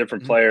 They're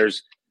different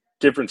players,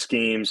 different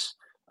schemes.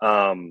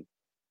 In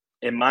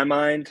my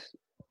mind,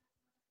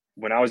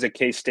 when I was at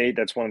K-State,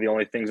 that's one of the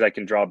only things I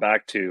can draw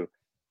back to.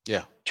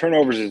 Yeah.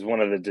 Turnovers is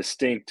one of the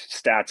distinct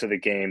stats of the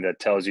game that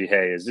tells you,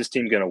 hey, is this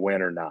team going to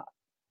win or not?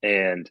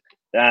 And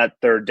that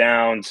third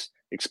downs,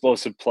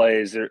 explosive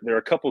plays, there are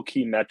a couple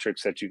key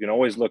metrics that you can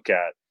always look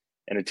at,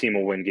 and a team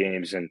will win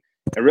games. And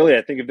really,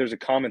 I think if there's a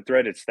common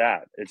thread, it's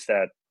that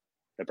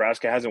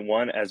Nebraska hasn't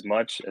won as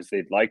much as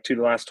they'd like to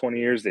the last 20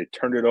 years. They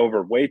turned it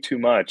over way too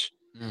much.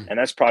 And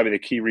that's probably the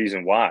key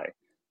reason why.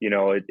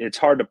 It's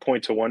hard to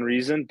point to one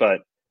reason,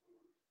 but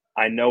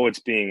I know it's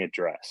being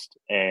addressed.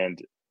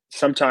 And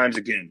sometimes,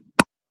 again,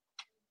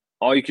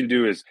 all you can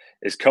do is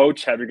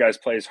coach, have your guys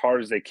play as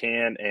hard as they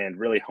can, and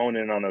really hone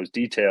in on those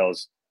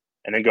details,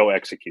 and then go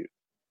execute.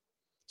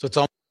 So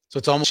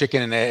it's almost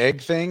chicken and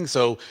egg thing.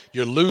 So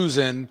you're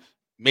losing.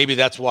 Maybe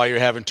that's why you're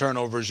having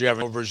turnovers. You're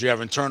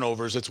having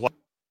turnovers. It's why.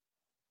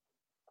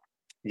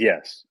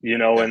 Yes,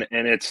 and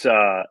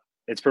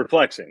it's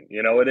perplexing.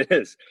 It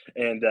is.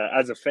 And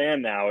as a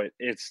fan now,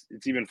 it's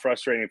even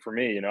frustrating for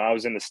me. I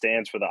was in the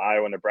stands for the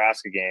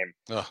Iowa-Nebraska game.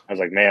 Ugh. I was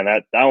like, man,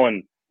 that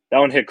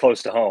one hit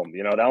close to home.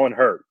 That one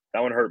hurt.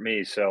 That one hurt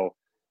me. So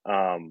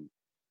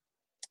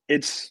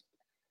it's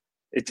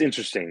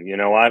interesting.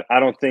 I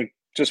don't think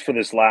just for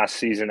this last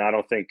season, I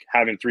don't think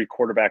having three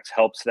quarterbacks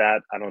helps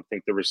that. I don't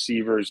think the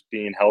receivers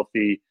being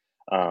healthy,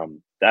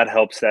 that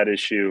helps that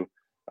issue.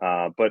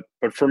 But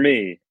for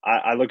me,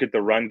 I look at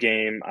the run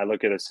game. I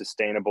look at a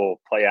sustainable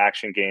play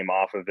action game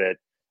off of it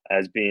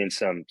as being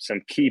some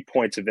key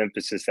points of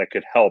emphasis that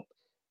could help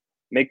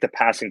make the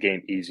passing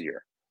game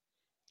easier.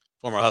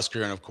 Former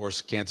Husker and, of course,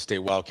 Kansas State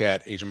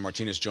Wildcat, Adrian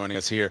Martinez joining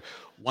us here.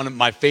 One of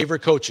my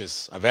favorite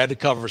coaches I've had to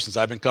cover since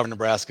I've been covering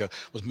Nebraska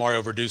was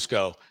Mario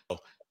Verduzco.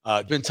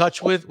 Been in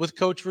touch with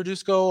Coach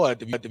Verduzco?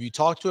 Have you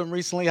talked to him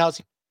recently? How's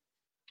he?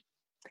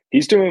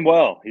 He's doing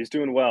well.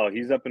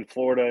 He's up in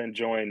Florida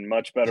enjoying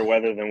much better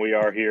weather than we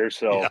are here.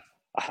 So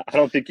I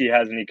don't think he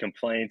has any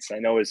complaints. I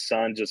know his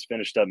son just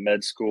finished up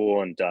med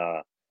school, and,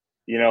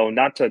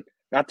 not to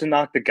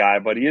knock the guy,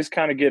 but he is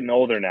kind of getting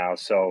older now.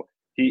 So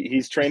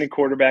he's training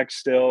quarterbacks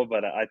still,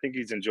 but I think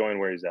he's enjoying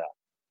where he's at.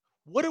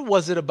 What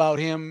was it about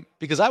him?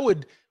 Because I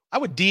would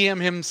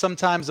DM him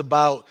sometimes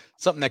about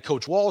something that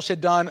Coach Walsh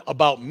had done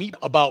about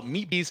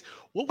meat bees.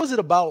 What was it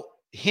about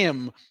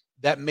him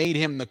that made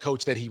him the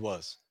coach that he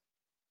was?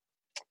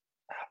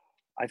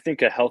 I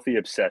think a healthy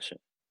obsession,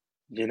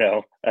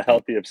 a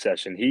healthy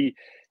obsession. He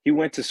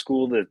went to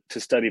school to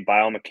study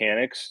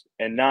biomechanics,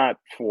 and not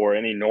for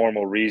any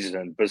normal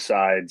reason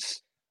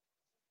besides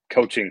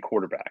coaching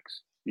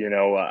quarterbacks.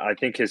 I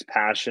think his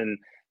passion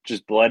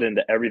just bled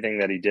into everything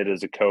that he did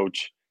as a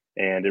coach,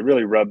 and it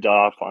really rubbed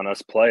off on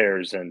us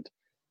players. And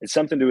it's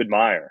something to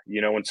admire.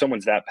 When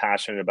someone's that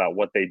passionate about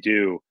what they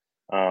do,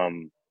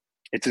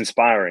 it's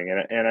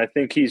inspiring. And I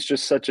think he's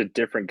just such a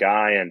different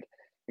guy, and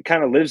it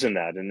kind of lives in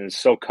that and is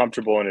so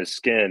comfortable in his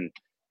skin.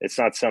 It's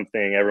not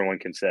something everyone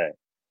can say.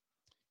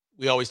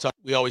 We always talk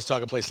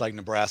a place like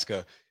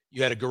Nebraska.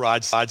 You had a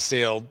garage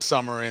sale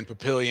summer in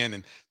Papillion,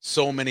 and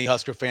so many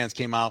Husker fans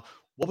came out.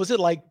 What was it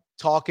like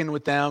talking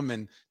with them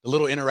and the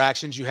little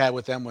interactions you had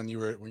with them when you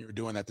were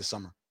doing that this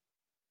summer?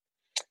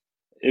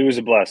 It was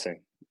a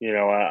blessing.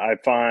 I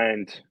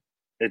find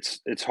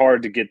it's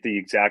hard to get the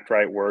exact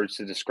right words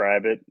to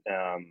describe it.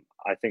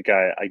 I think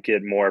I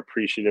get more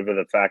appreciative of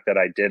the fact that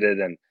I did it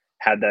and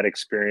had that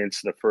experience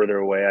the further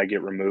away I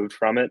get removed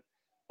from it.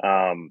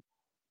 I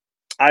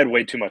had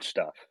way too much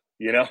stuff,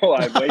 I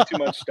had way too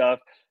much stuff,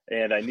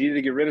 and I needed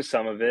to get rid of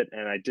some of it.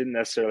 And I didn't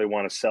necessarily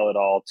want to sell it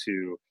all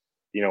to,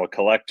 a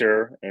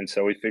collector. And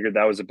so we figured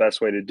that was the best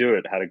way to do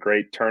it. Had a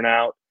great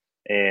turnout,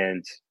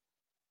 and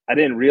I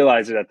didn't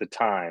realize it at the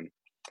time.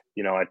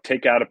 I'd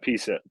take out a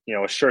piece of,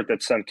 a shirt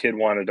that some kid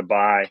wanted to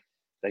buy.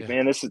 Like,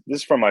 man, this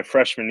is from my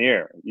freshman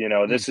year.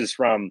 This is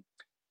from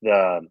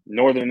the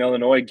Northern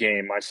Illinois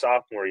game my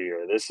sophomore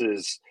year. This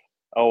is,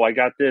 oh, I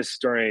got this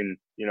during,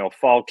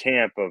 fall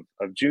camp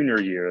of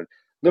junior year.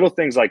 Little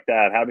things like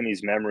that, having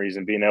these memories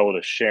and being able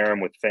to share them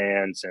with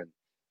fans and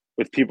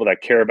with people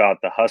that care about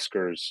the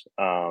Huskers.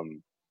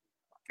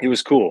 It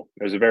was cool.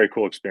 It was a very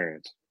cool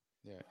experience.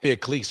 Yeah. Be a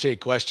cliche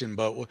question,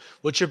 but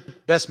what's your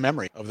best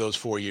memory of those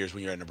 4 years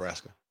when you're at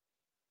Nebraska?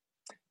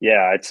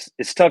 Yeah,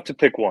 it's tough to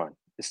pick one.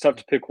 It's tough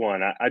to pick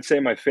one. I'd say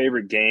my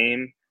favorite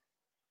game,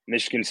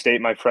 Michigan State,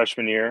 my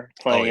freshman year,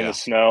 playing in the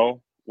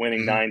snow,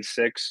 winning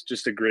 9-6,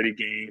 just a gritty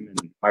game.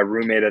 And my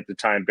roommate at the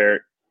time,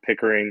 Barrett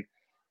Pickering,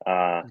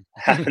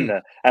 having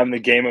the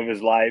game of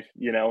his life,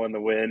 in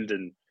the wind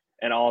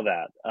and all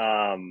that.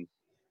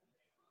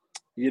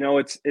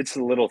 It's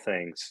the little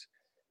things.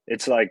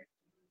 It's like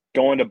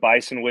going to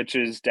Bison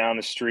Witches down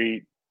the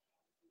street,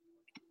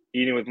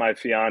 eating with my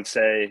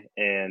fiance,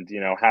 and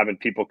having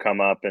people come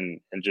up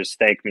and just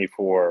thank me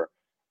for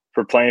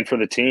playing for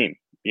the team.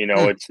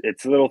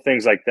 It's little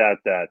things like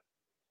that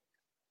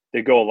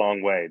they go a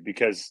long way,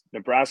 because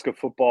Nebraska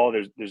football,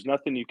 there's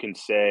nothing you can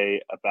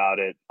say about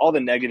it. All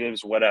the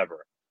negatives,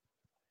 whatever.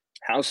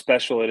 How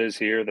special it is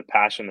here, the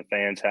passion the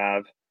fans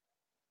have,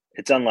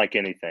 it's unlike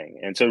anything.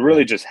 And so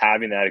really just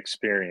having that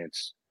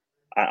experience,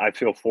 I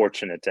feel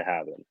fortunate to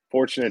have it.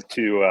 Fortunate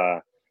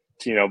to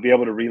be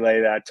able to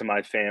relay that to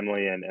my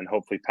family and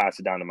hopefully pass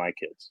it down to my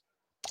kids.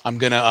 I'm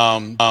going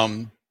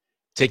to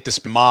take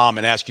this mom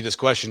and ask you this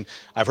question.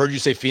 I've heard you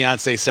say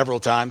fiance several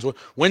times.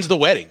 When's the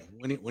wedding?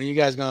 When are you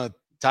guys going to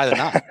tie the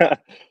knot?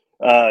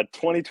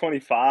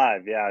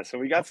 2025. Yeah. So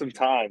we got some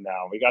time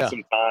now.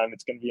 Some time.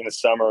 It's going to be in the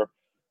summer.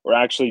 We're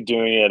actually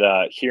doing it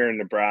here in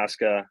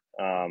Nebraska.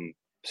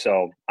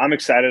 So I'm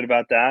excited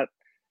about that.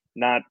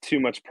 Not too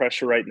much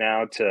pressure right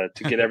now to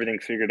get everything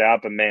figured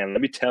out. But, man,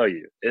 let me tell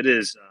you, it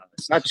is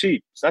it's not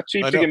cheap. It's not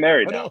cheap to get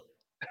married now.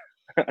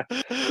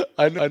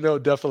 I know,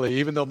 definitely,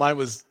 even though mine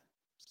was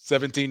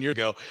 17 years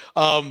ago.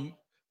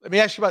 Let me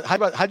ask you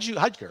about how'd you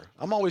ask her?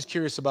 I'm always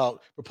curious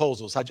about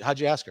proposals. How'd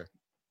you ask her?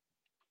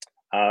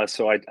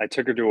 So I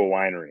took her to a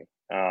winery.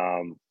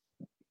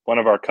 One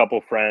of our couple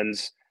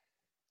friends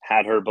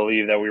had her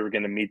believe that we were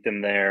going to meet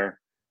them there.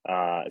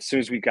 As soon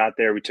as we got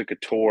there, we took a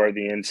tour of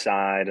the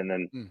inside, and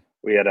then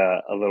we had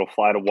a little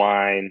flight of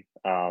wine.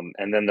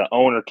 And then the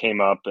owner came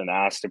up and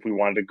asked if we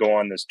wanted to go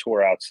on this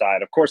tour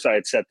outside. Of course, I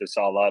had set this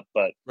all up,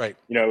 but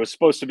it was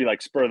supposed to be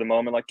like spur of the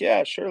moment, like,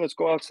 yeah, sure, let's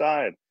go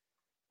outside.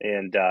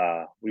 And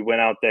we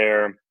went out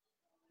there.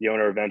 The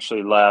owner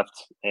eventually left,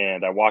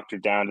 and I walked her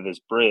down to this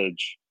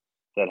bridge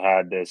that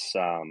had this,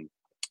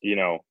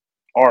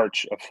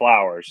 arch of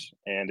flowers,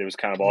 and it was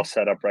kind of all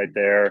set up right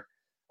there.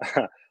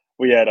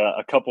 We had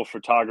a couple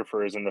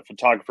photographers, and the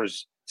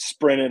photographers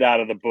sprinted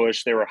out of the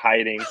bush. They were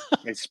hiding.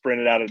 They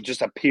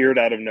just appeared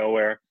out of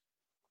nowhere.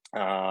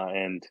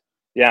 And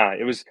yeah,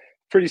 it was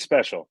pretty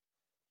special.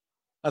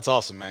 That's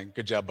awesome, man.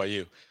 Good job by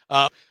you.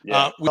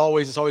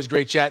 It's always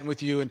great chatting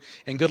with you,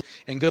 and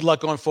good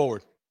luck going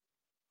forward.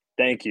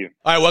 Thank you.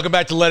 All right, welcome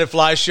back to Let It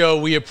Fly Show.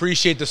 We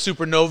appreciate the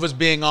Supernovas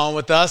being on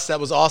with us. That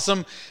was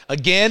awesome.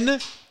 Again,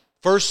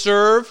 first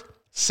serve,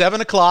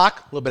 7 o'clock,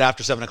 a little bit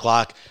after 7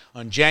 o'clock,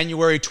 on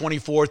January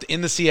 24th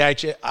in the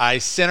CHI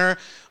Center.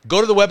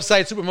 Go to the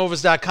website,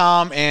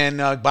 supernovas.com,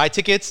 and buy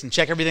tickets and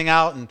check everything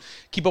out and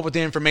keep up with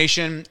the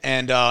information.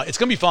 And it's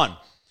going to be fun.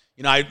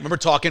 I remember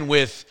talking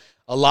with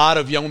a lot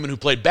of young women who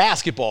played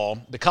basketball,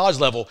 the college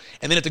level,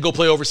 and then had to go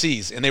play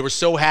overseas. And they were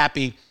so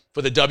happy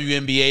for the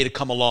WNBA to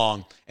come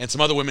along and some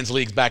other women's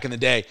leagues back in the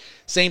day.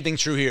 Same thing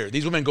true here.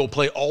 These women go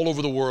play all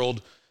over the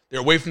world. They're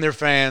away from their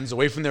fans,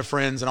 away from their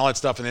friends, and all that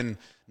stuff. And then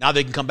now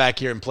they can come back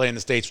here and play in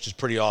the States, which is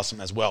pretty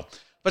awesome as well.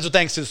 Special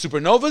thanks to the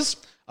Supernovas.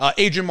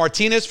 Adrian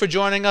Martinez for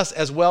joining us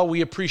as well.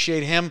 We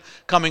appreciate him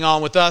coming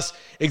on with us.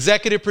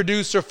 Executive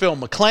producer Phil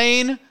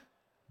McLean.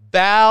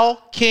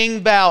 King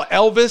Bow,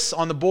 Elvis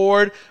on the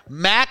board.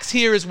 Max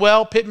here as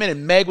well. Pittman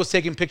and Meg was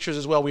taking pictures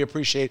as well. We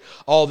appreciate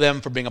all of them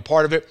for being a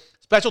part of it.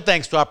 Special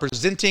thanks to our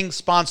presenting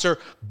sponsor,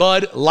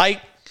 Bud Light.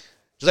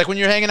 Just like when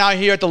you're hanging out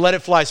here at the Let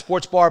It Fly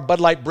Sports Bar,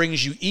 Bud Light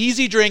brings you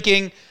easy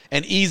drinking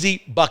and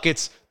easy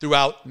buckets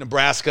throughout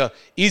Nebraska.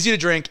 Easy to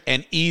drink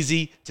and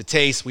easy to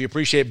taste. We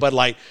appreciate Bud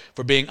Light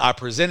for being our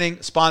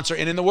presenting sponsor.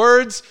 And in the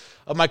words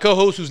of my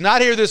co-host who's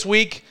not here this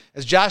week,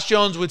 as Josh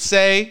Jones would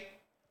say,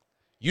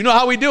 you know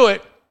how we do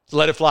it. It's the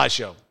Let It Fly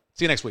Show.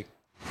 See you next week.